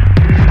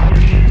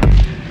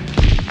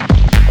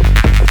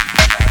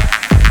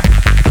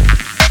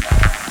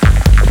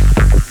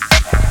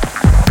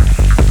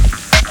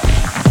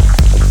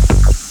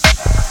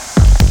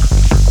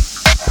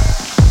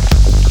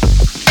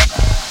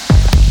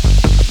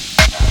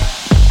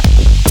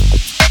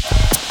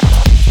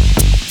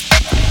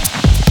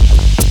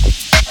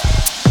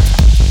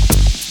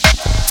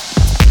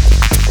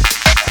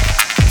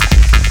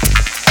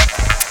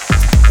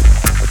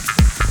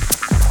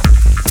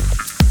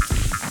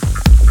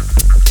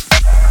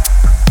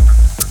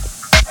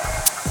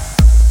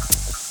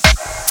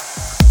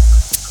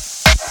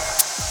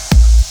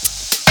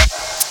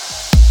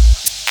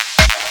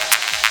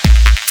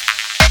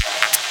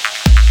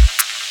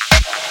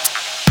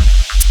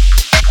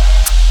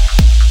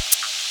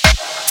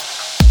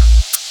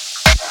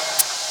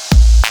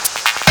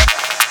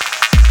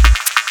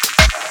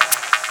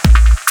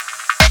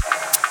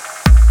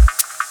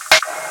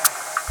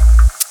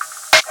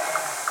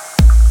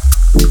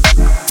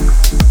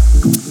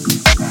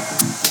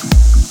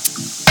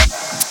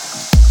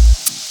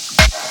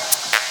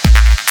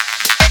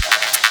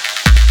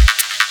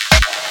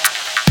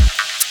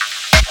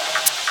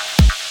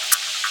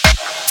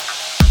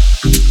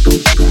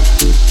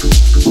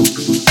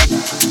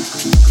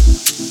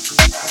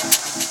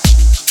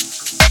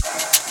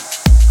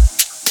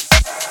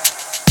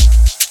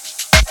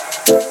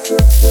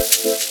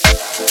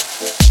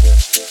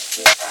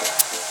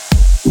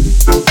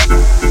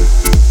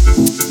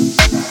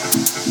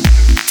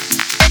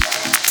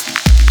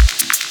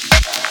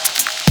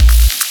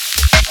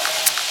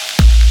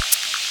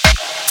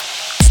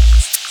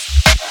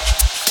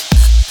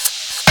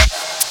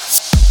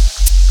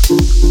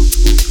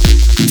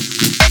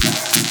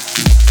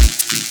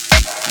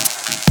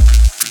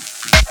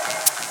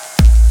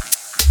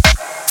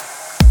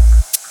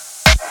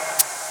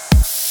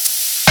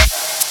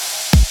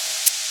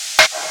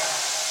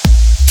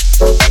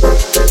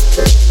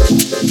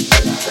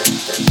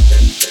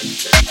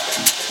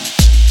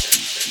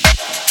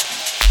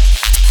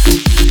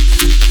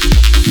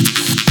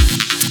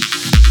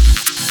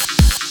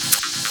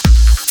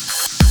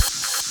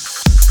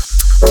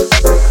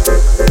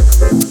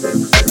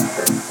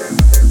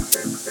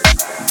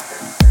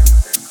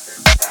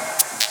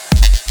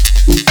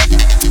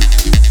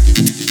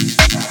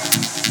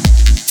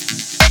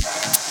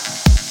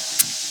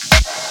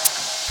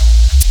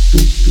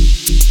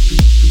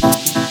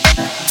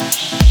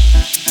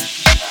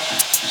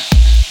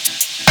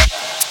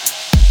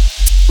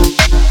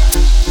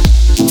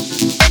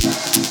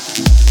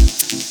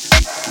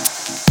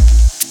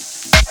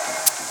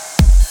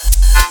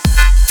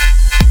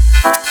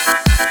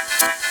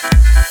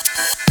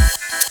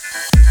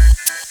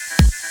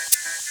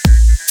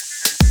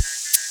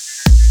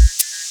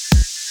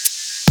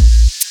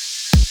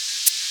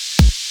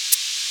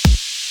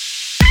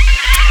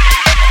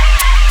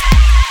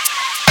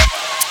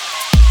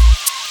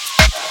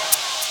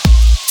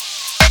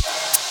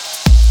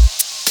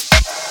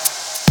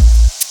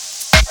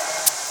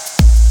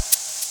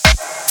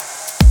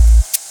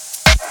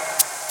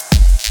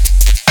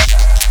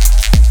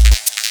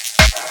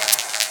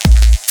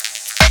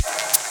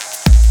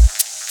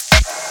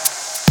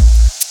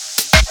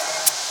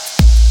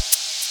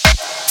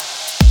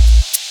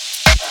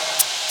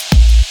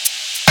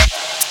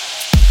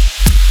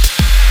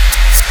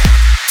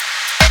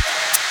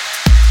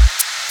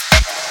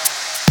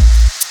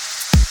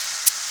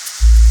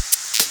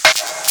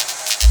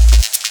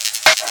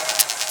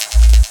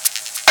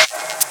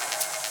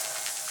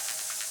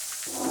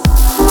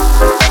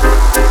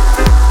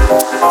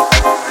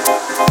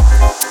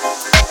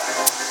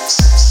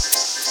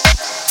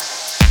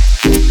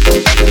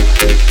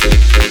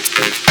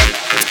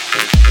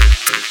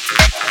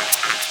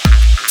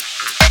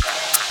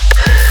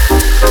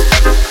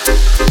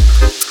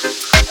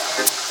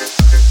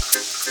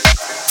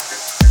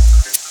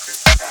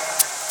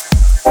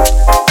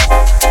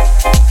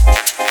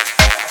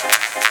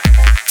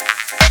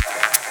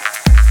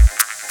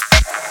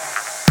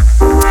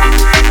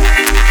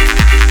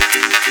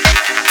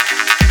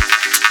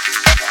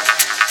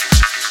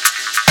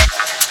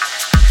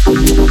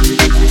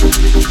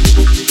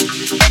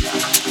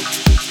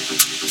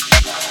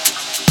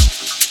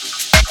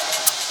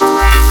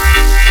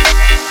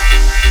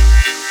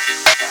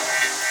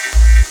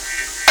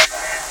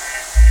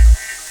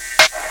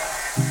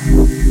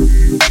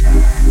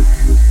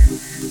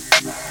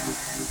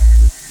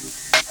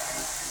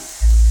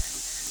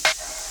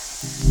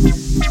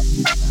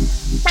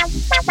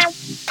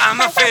 I'm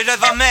afraid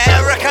of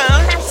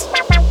Americans.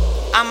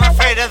 I'm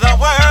afraid of the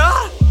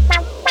world.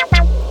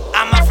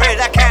 I'm afraid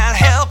I can't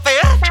help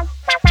it.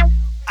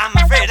 I'm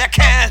afraid I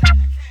can't.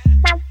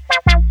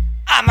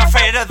 I'm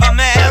afraid of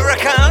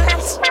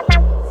Americans.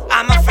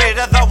 I'm afraid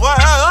of the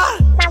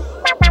world.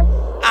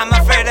 I'm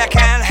afraid I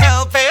can't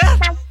help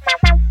it.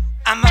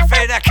 I'm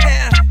afraid I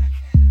can't.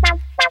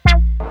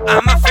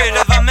 I'm afraid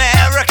of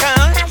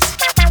Americans.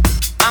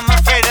 I'm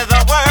afraid of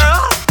the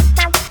world.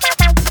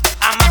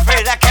 I'm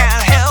afraid I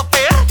can't help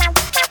it.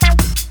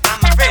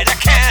 I'm afraid I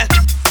can't.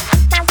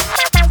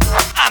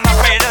 I'm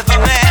afraid of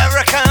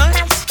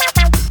Americans.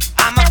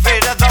 I'm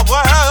afraid of the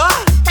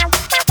world.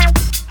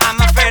 I'm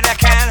afraid I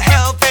can't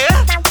help it.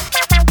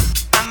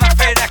 I'm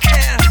afraid I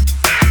can't.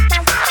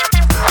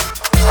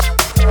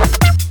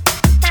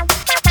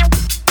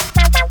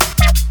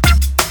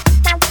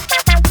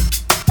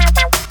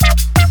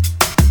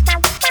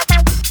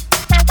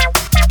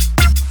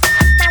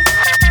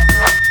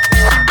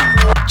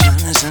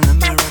 China's in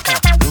America,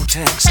 low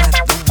tax at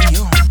the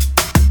wheel.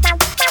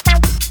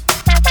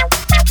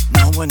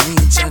 No one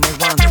needs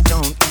anyone that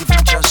don't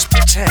even just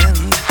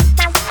pretend.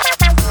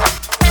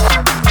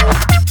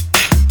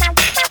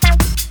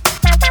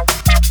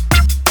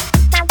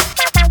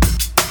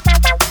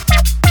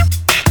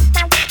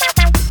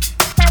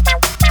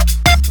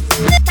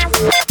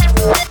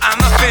 I'm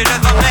afraid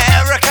of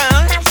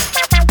Americans.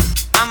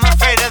 I'm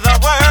afraid of the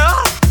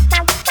world.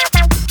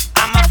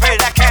 I'm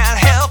afraid I can't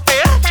help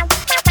it.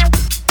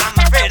 I'm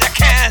afraid I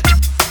can't.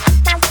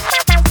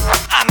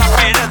 I'm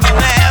afraid of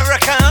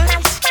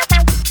Americans.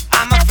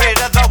 I'm afraid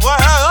of the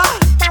world.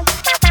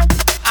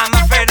 I'm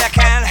afraid I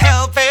can't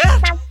help it.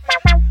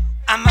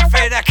 I'm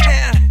afraid I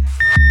can't.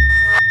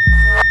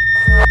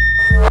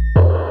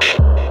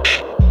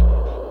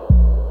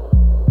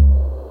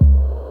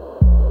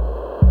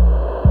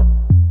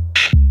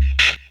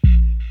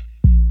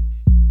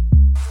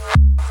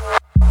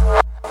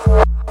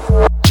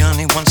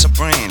 Johnny wants a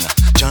brain.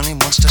 Johnny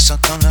wants to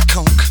suck on a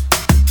coke.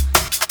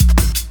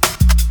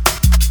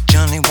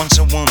 Johnny wants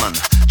a woman.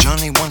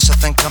 Johnny wants to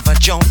think of a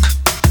joke.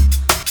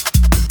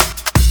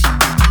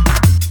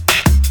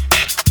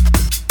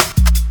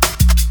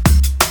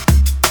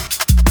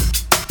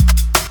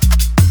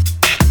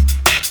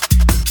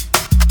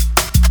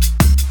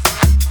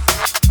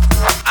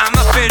 I'm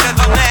afraid of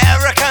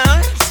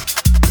Americans.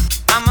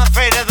 I'm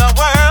afraid of the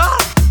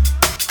world.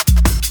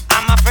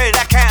 I'm afraid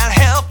I can't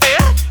help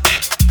it.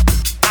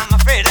 I'm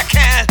afraid I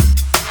can't.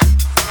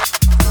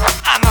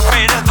 I'm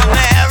afraid of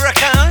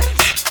Americans.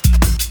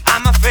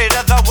 I'm afraid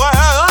of the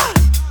world.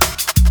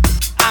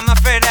 I'm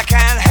afraid I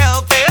can't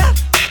help it.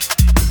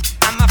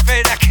 I'm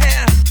afraid I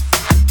can't.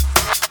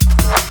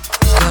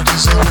 God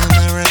is an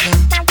American.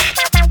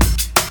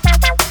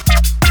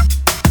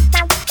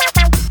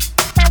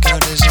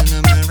 God is an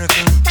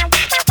American.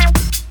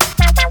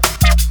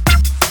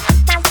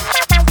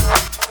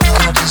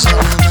 God is an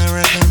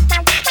American.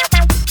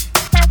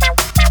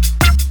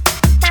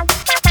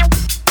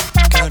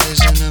 God is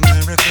an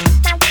American.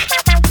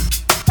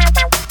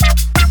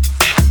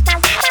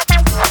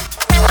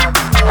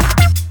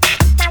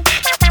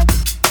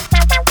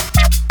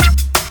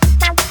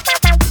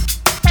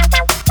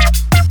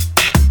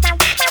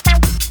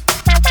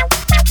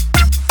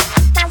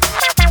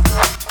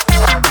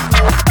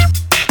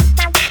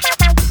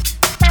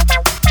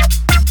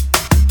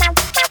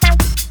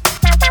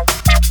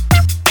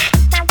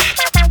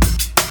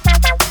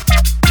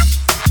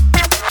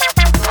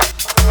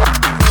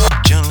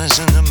 Johnny's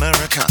in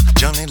America.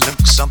 Johnny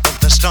looks up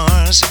at the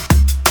stars.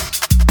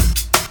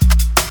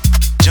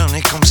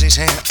 Johnny combs his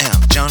hair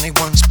out. Johnny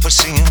wants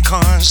pussy in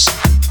cars.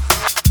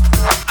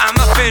 I'm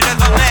afraid of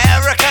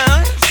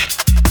Americans.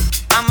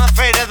 I'm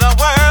afraid of the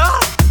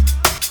world.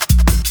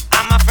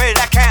 I'm afraid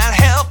I can't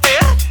help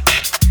it.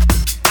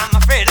 I'm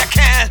afraid I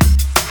can't.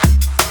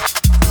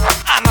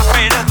 I'm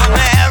afraid of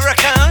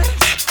Americans.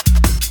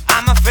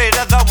 I'm afraid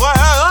of the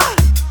world.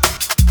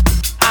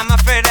 I'm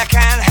afraid I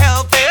can't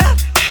help it.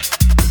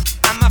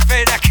 I'm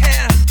afraid I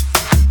can't.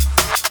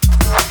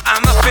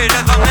 I'm afraid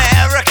of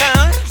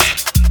Americans.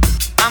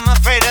 I'm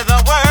afraid of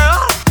the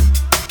world.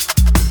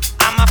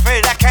 I'm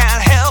afraid I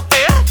can't help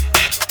it.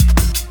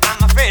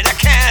 I'm afraid I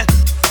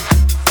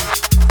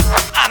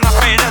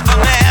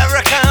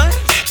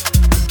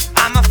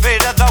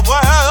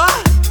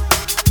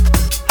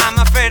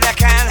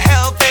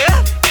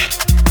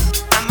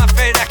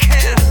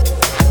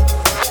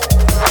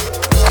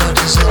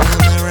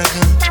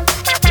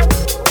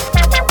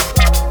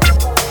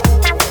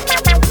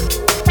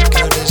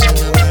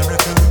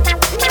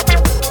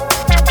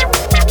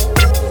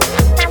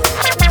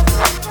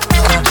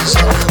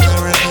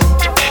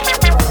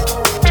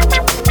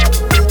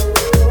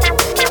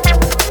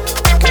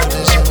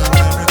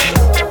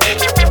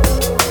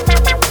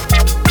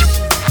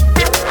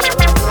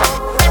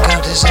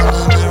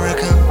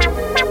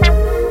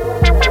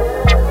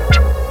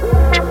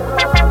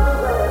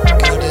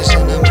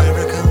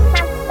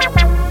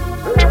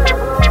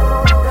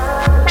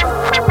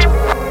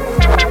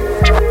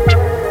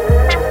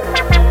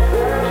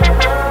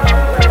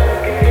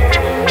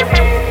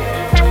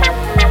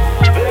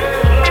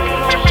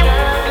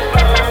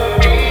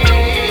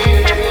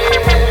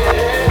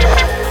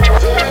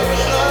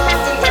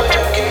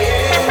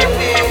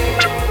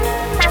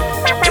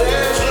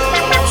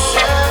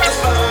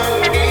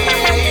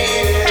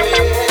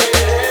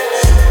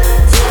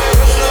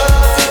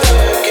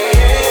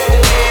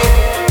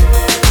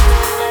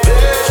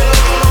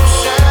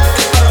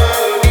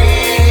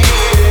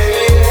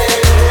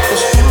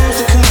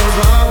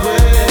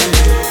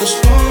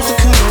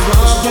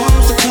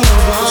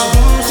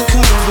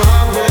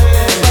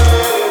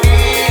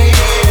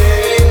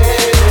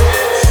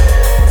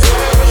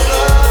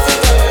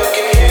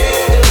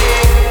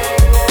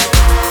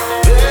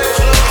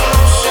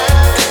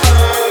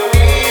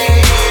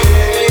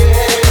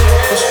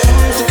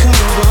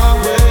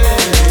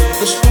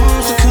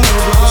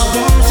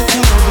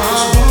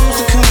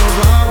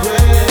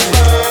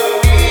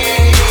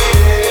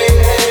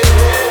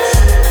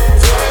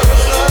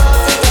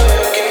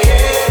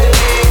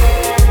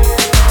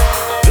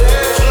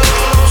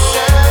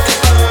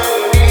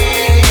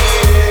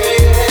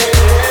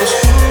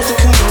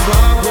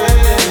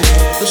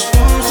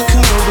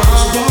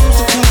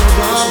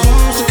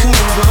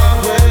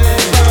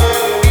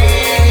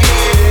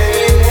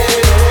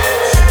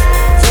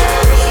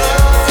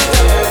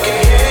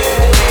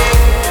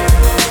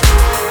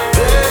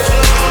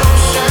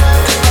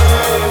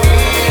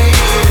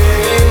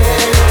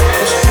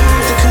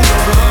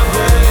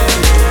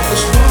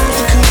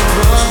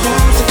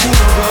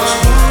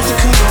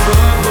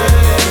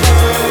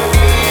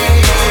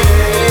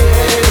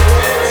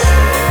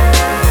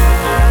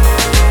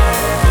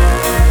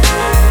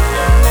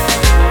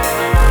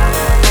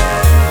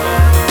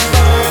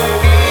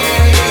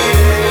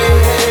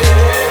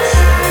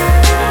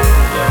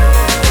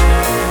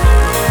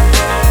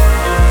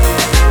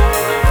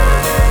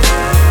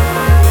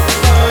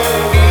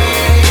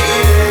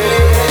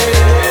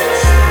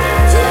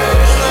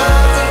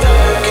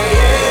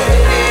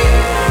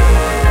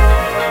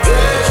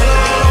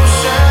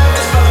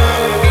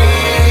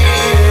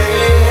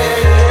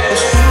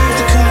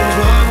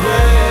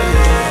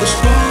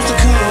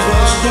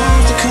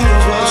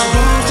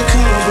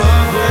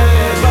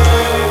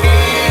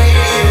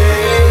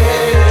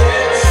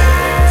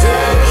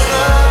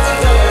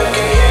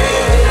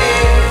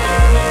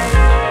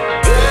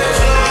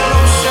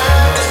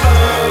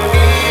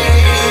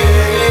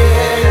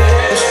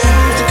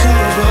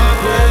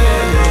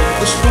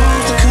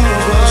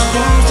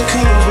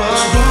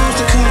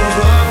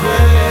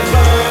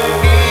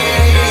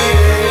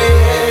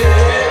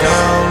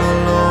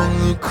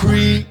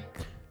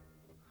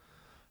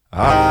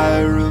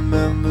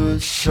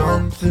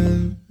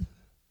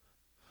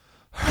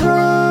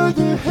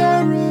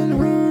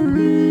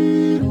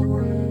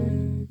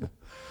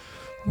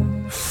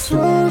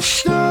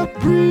Push the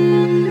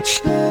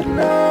bridge that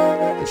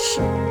lies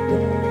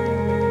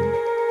undone.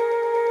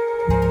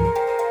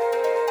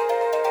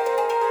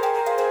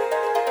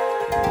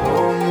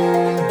 I'll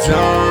move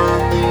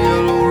down the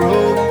yellow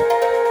road.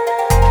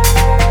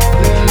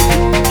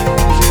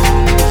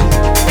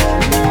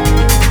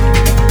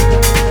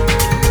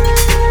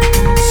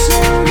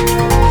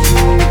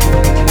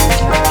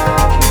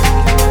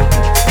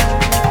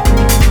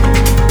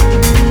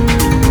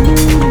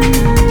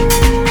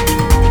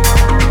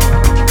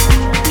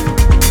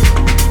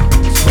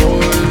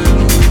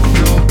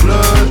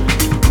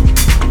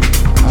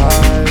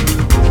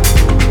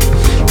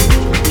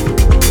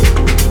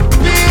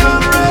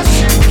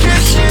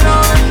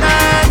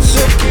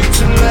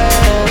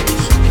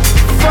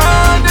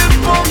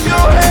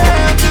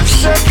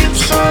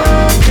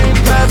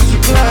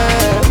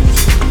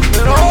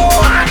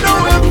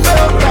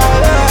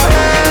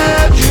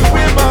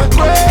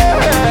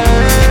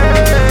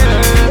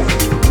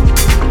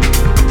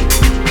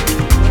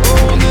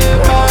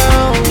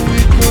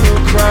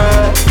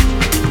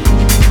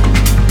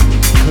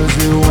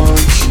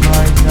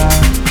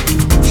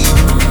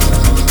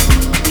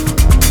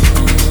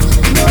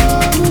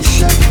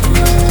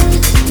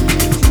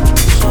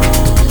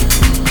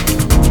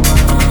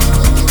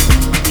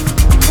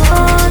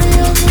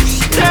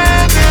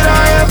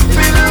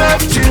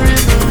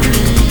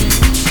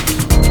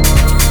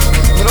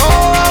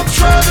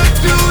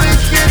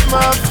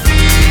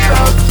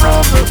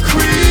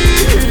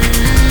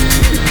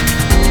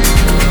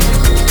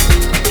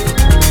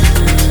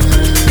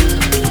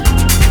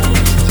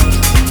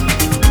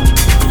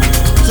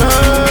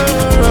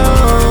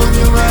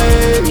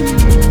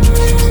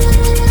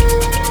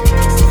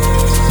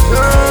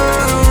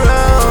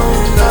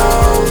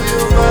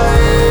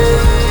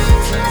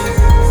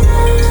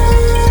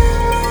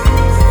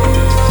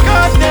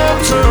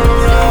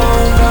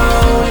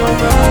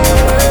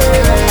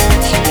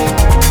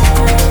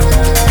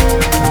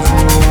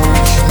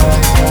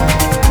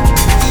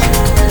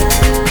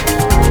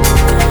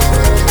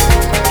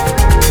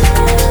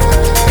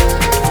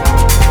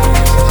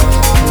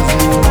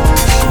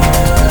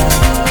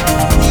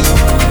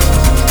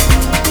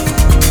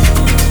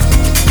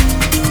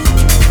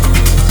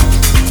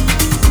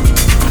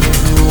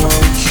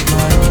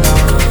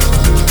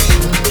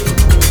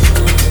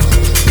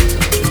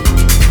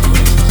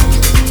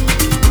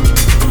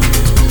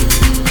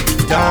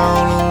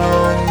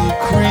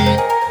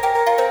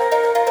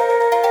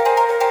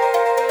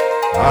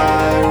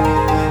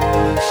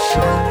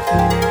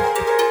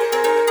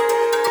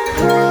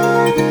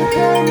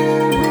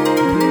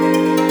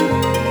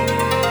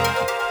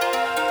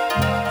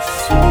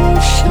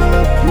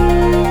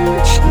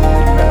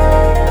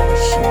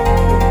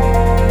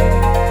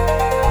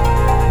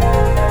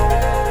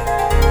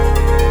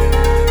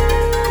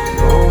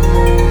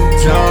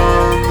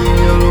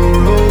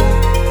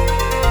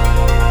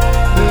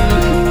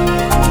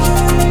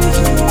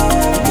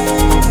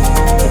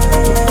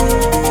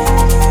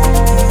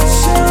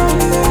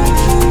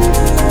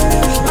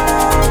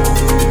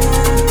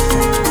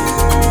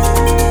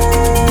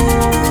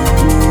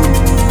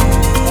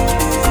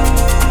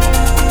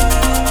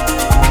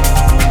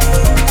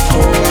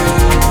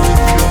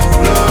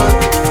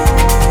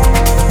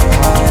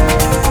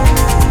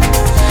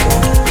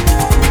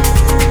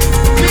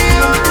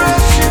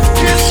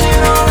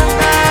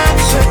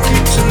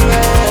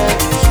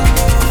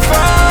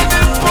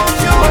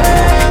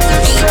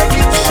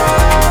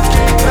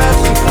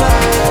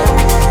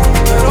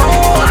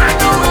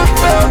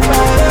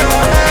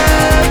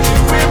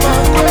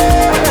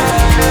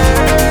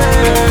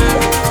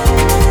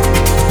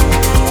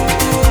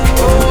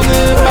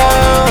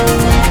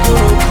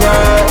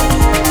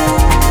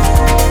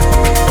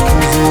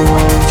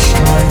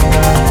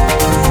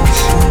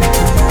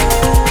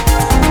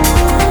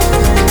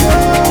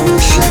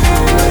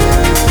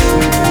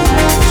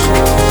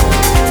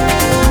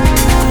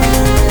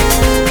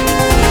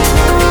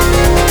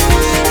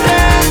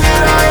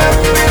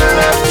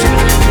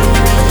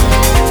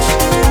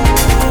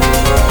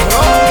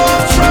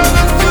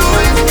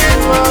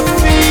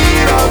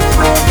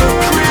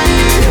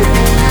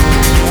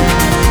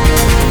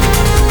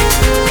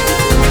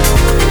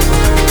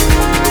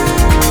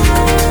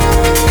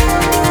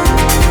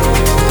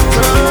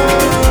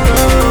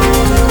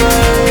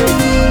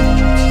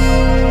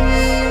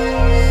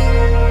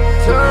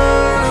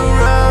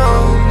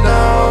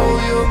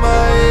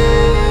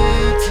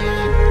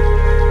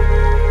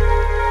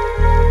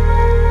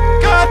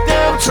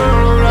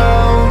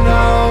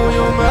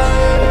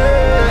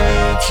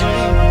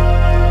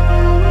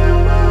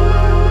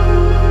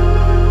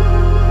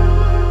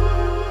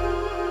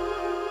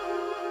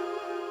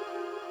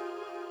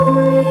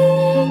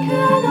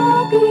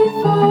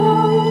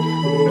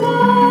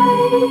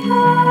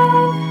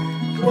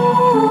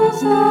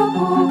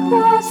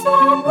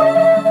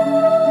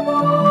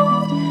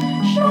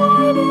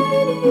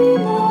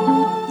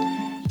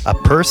 A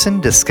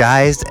person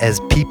disguised as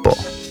people.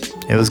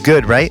 It was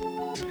good, right?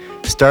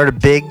 Started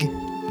big,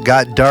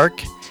 got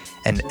dark,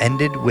 and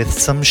ended with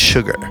some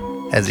sugar,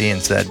 as Ian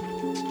said.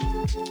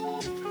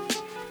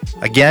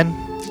 Again,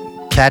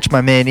 catch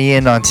my man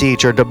Ian on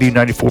CHRW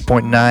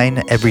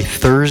 94.9 every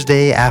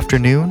Thursday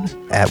afternoon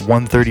at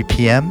 1:30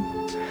 p.m.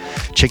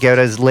 Check out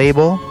his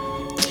label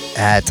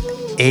at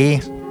apdap.co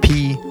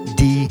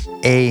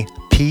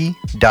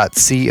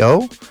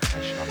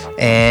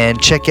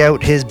and check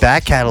out his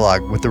back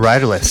catalog with the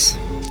Riderless.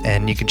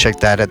 And you can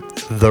check that at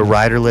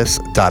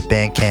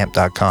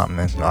theriderless.bandcamp.com.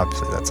 And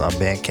obviously that's on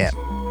Bandcamp.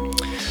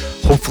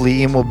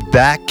 Hopefully Ian will be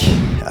back.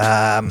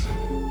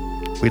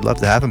 We'd love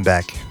to have him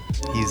back.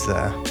 He's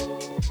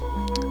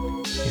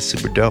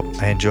super dope.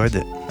 I enjoyed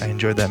it. I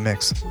enjoyed that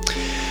mix.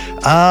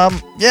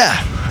 Yeah.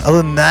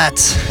 Other than that,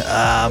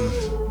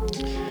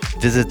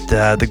 visit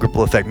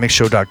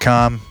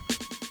thegrippleeffectmixshow.com.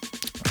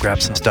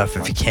 Grab some stuff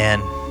if you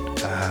can.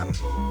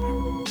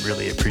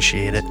 Really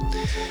appreciate it.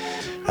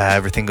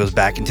 Everything goes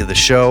back into the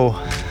show.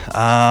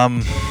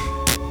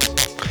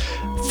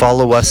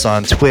 Follow us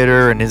on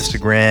Twitter and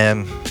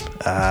Instagram.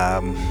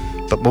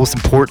 But most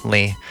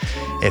importantly,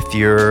 if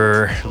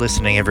you're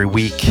listening every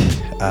week,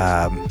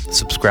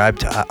 subscribe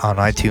on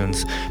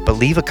iTunes. But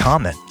leave a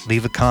comment.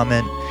 Leave a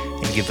comment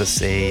and give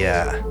us a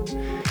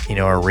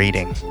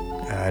rating.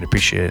 I'd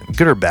appreciate it.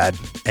 Good or bad,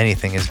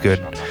 anything is good.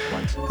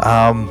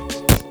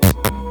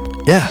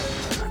 Yeah.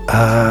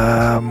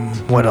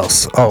 What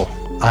else? Oh,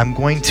 I'm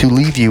going to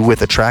leave you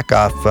with a track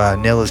off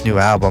Nilla's new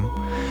album,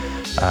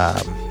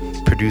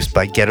 produced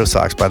by Ghetto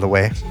Socks, by the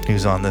way,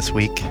 who's on this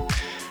week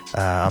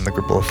on the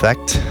Gripple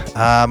Effect.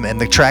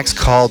 And the track's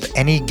called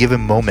Any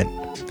Given Moment,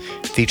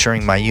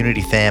 featuring my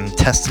Unity fam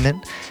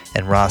Testament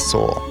and Raw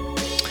Soul.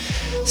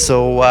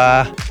 So,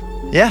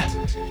 yeah,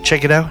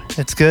 check it out.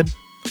 It's good.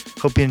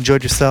 Hope you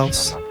enjoyed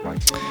yourselves.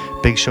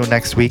 Big show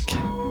next week.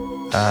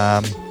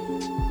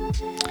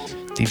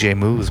 DJ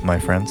Moves, my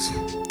friends.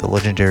 The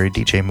legendary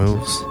DJ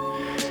Moves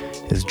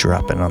is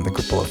dropping on the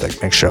Gripple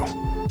Effect Mix Show.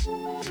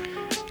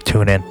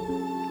 Tune in.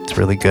 It's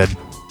really good.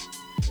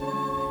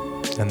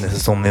 And this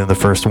is only the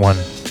first one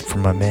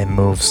from my man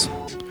Moves.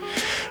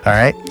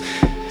 Alright.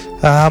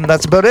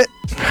 That's about it.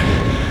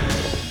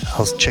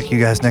 I'll check you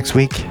guys next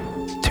week.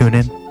 Tune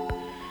in.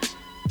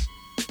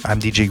 I'm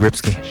DJ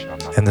Gripsky,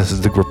 and this is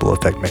the Gripple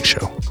Effect Mix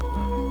Show.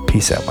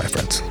 Peace out, my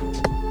friends.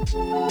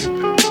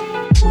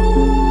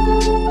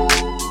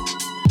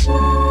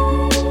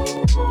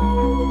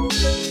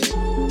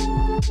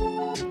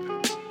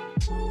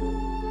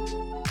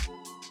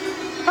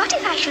 What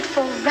if I should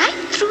fall right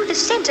through the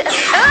center of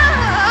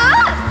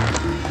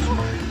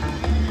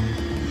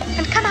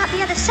and come out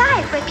the other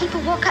side where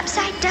people walk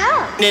upside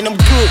down? And I'm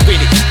good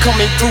with it,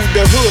 coming through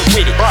the hood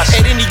with it. At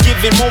any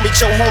given moment,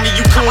 yo homie,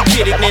 you could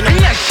get it. And I'm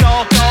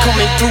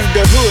coming through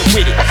the hood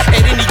with it.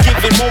 At any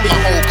given moment,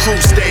 your whole crew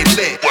stay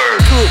lit.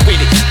 Good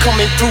with it,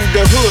 coming through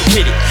the hood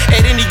with it.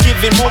 At any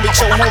given moment,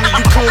 yo homie,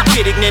 you could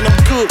get it. And I'm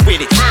good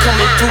with it,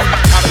 coming through.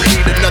 I don't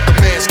need another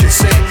man's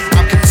consent.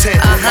 I'm content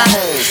with my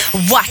home.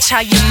 Watch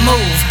how you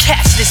move,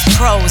 catch this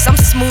prose. I'm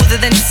smoother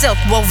than silk,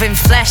 woven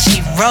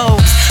flashy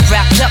robes,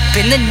 wrapped up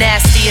in the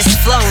nastiest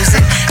flows.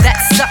 And that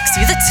sucks,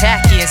 you the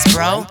tackiest,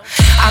 bro.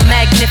 I'm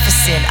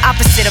magnificent,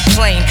 opposite of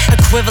plain,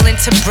 equivalent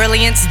to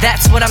brilliance,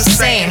 that's what I'm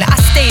saying. I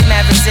stay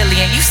mad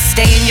resilient, you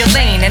stay in your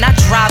lane, and I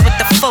drive with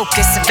the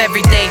focus of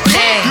everyday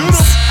things.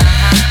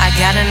 I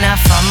got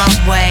enough on my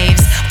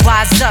waves.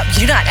 Wise up,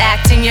 you're not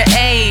acting your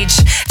age.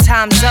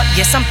 Time's up,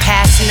 yes, I'm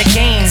passing the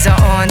gains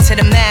on to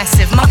the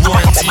massive, my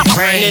royalty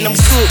reigns. And I'm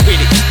good with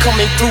it,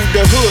 coming through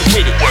the hood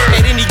with it.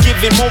 At any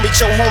given moment,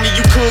 yo homie,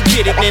 you could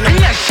get it. And I'm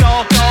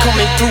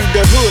coming through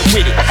the hood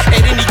with it.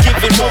 At any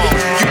given moment,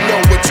 you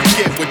know what you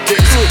get with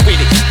this. Good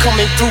with it,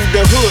 coming through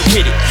the hood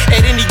with it.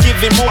 At any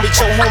given moment,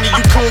 yo homie,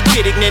 you could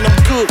get it. And I'm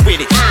good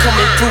with it,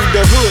 coming through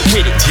the hood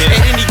with it.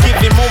 At any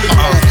given moment,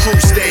 your whole crew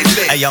stay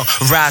lit. Hey yo,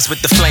 rise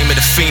with the flame of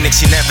the phoenix,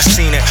 you never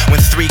seen it.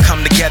 When three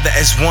come together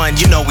as one,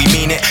 you know we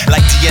mean it.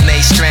 Like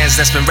DNA strands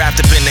that's been wrapped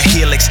up in the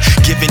helix,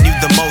 giving you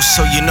the most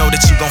so you know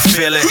that you gon'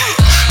 feel it.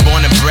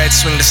 Born and bred,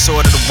 swing the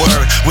sword of the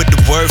word. With the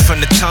word from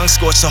the tongue,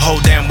 scorch the whole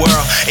damn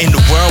world. In the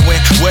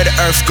whirlwind, where the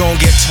earth gon'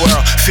 get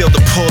twirled. Feel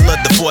the pull of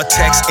the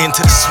vortex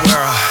into the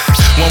swirl.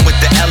 One with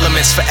the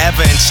elements,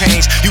 forever and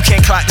change. You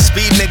can't clock the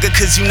speed, nigga,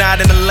 cause you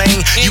not in the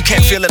lane. You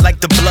can't feel it like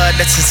the blood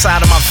that's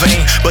inside of my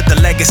vein. But the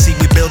legacy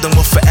we building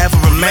will forever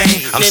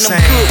remain. I'm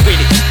saying, I'm good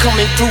with it,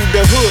 coming through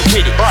the hood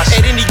with it.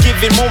 At any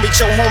given moment,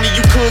 yo homie,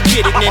 you could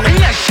get it. And I'm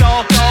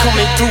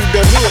coming through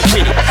the hood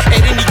with it.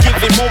 At any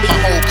given moment,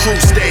 your whole crew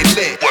stay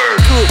lit.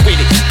 Good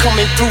with it,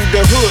 coming through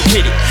the hood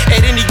with it.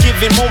 At any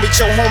given moment,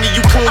 yo homie,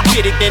 you could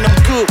get it. And I'm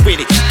good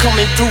with it,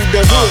 coming through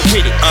the hood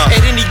with it.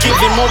 At any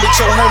given moment,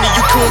 yo homie,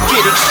 you could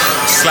get it.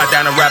 Slide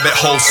down a rabbit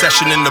hole,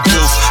 session in the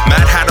booth.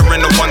 Mad Hatter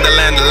in the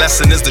Wonderland, the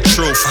lesson is the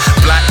truth.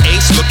 Black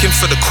Ace looking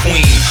for the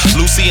queen.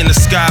 Lucy in the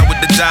sky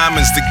with the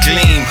diamonds that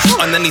gleam.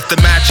 Underneath the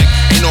magic,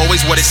 ain't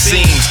always what it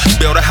seems.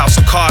 Build a house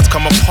of cards,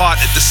 come apart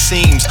at the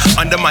seams.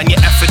 Undermine your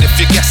effort if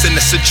you're guessing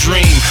it's a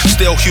dream.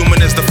 Still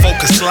human is the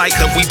focus light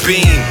that we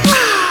beam.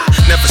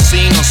 Never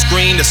seen on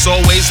screen, it's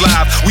always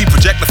live. We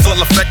project the full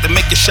effect to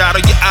make you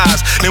shadow your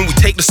eyes. Then we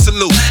take the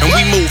salute and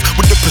we move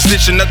with the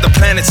precision of the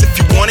planets. If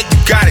you want it, you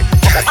got it.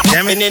 God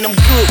damn it. jamming and I'm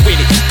good with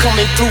it.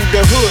 Coming through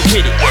the hood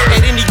with it.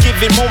 At any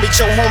given moment,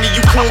 yo homie,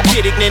 you could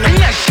get it. Then I'm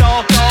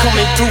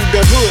coming through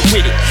the hood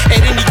with it.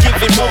 At any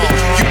given moment,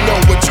 you know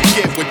what you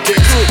get with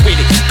this. Good with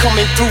it.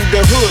 Coming through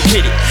the hood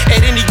with it.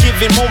 At any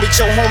given moment,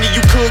 yo homie,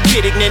 you could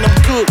get it. Then I'm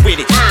good with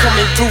it.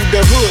 Coming through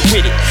the hood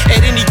with it.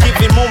 At any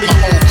given moment, the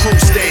whole crew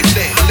stay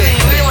lit.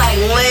 We like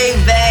laid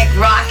back,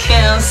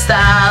 rockin'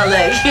 style,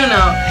 like, you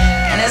know,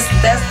 and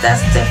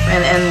that's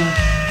different, and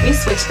we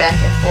switch back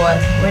and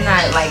forth. We're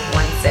not like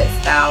one set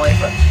style.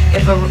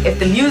 If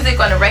the music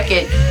on the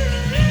record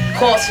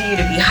calls for you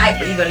to be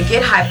hyper, you're gonna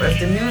get hyper. If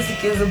the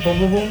music is a boom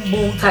boom boom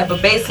boom type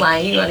of bass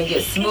line, you're gonna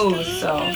get smooth. So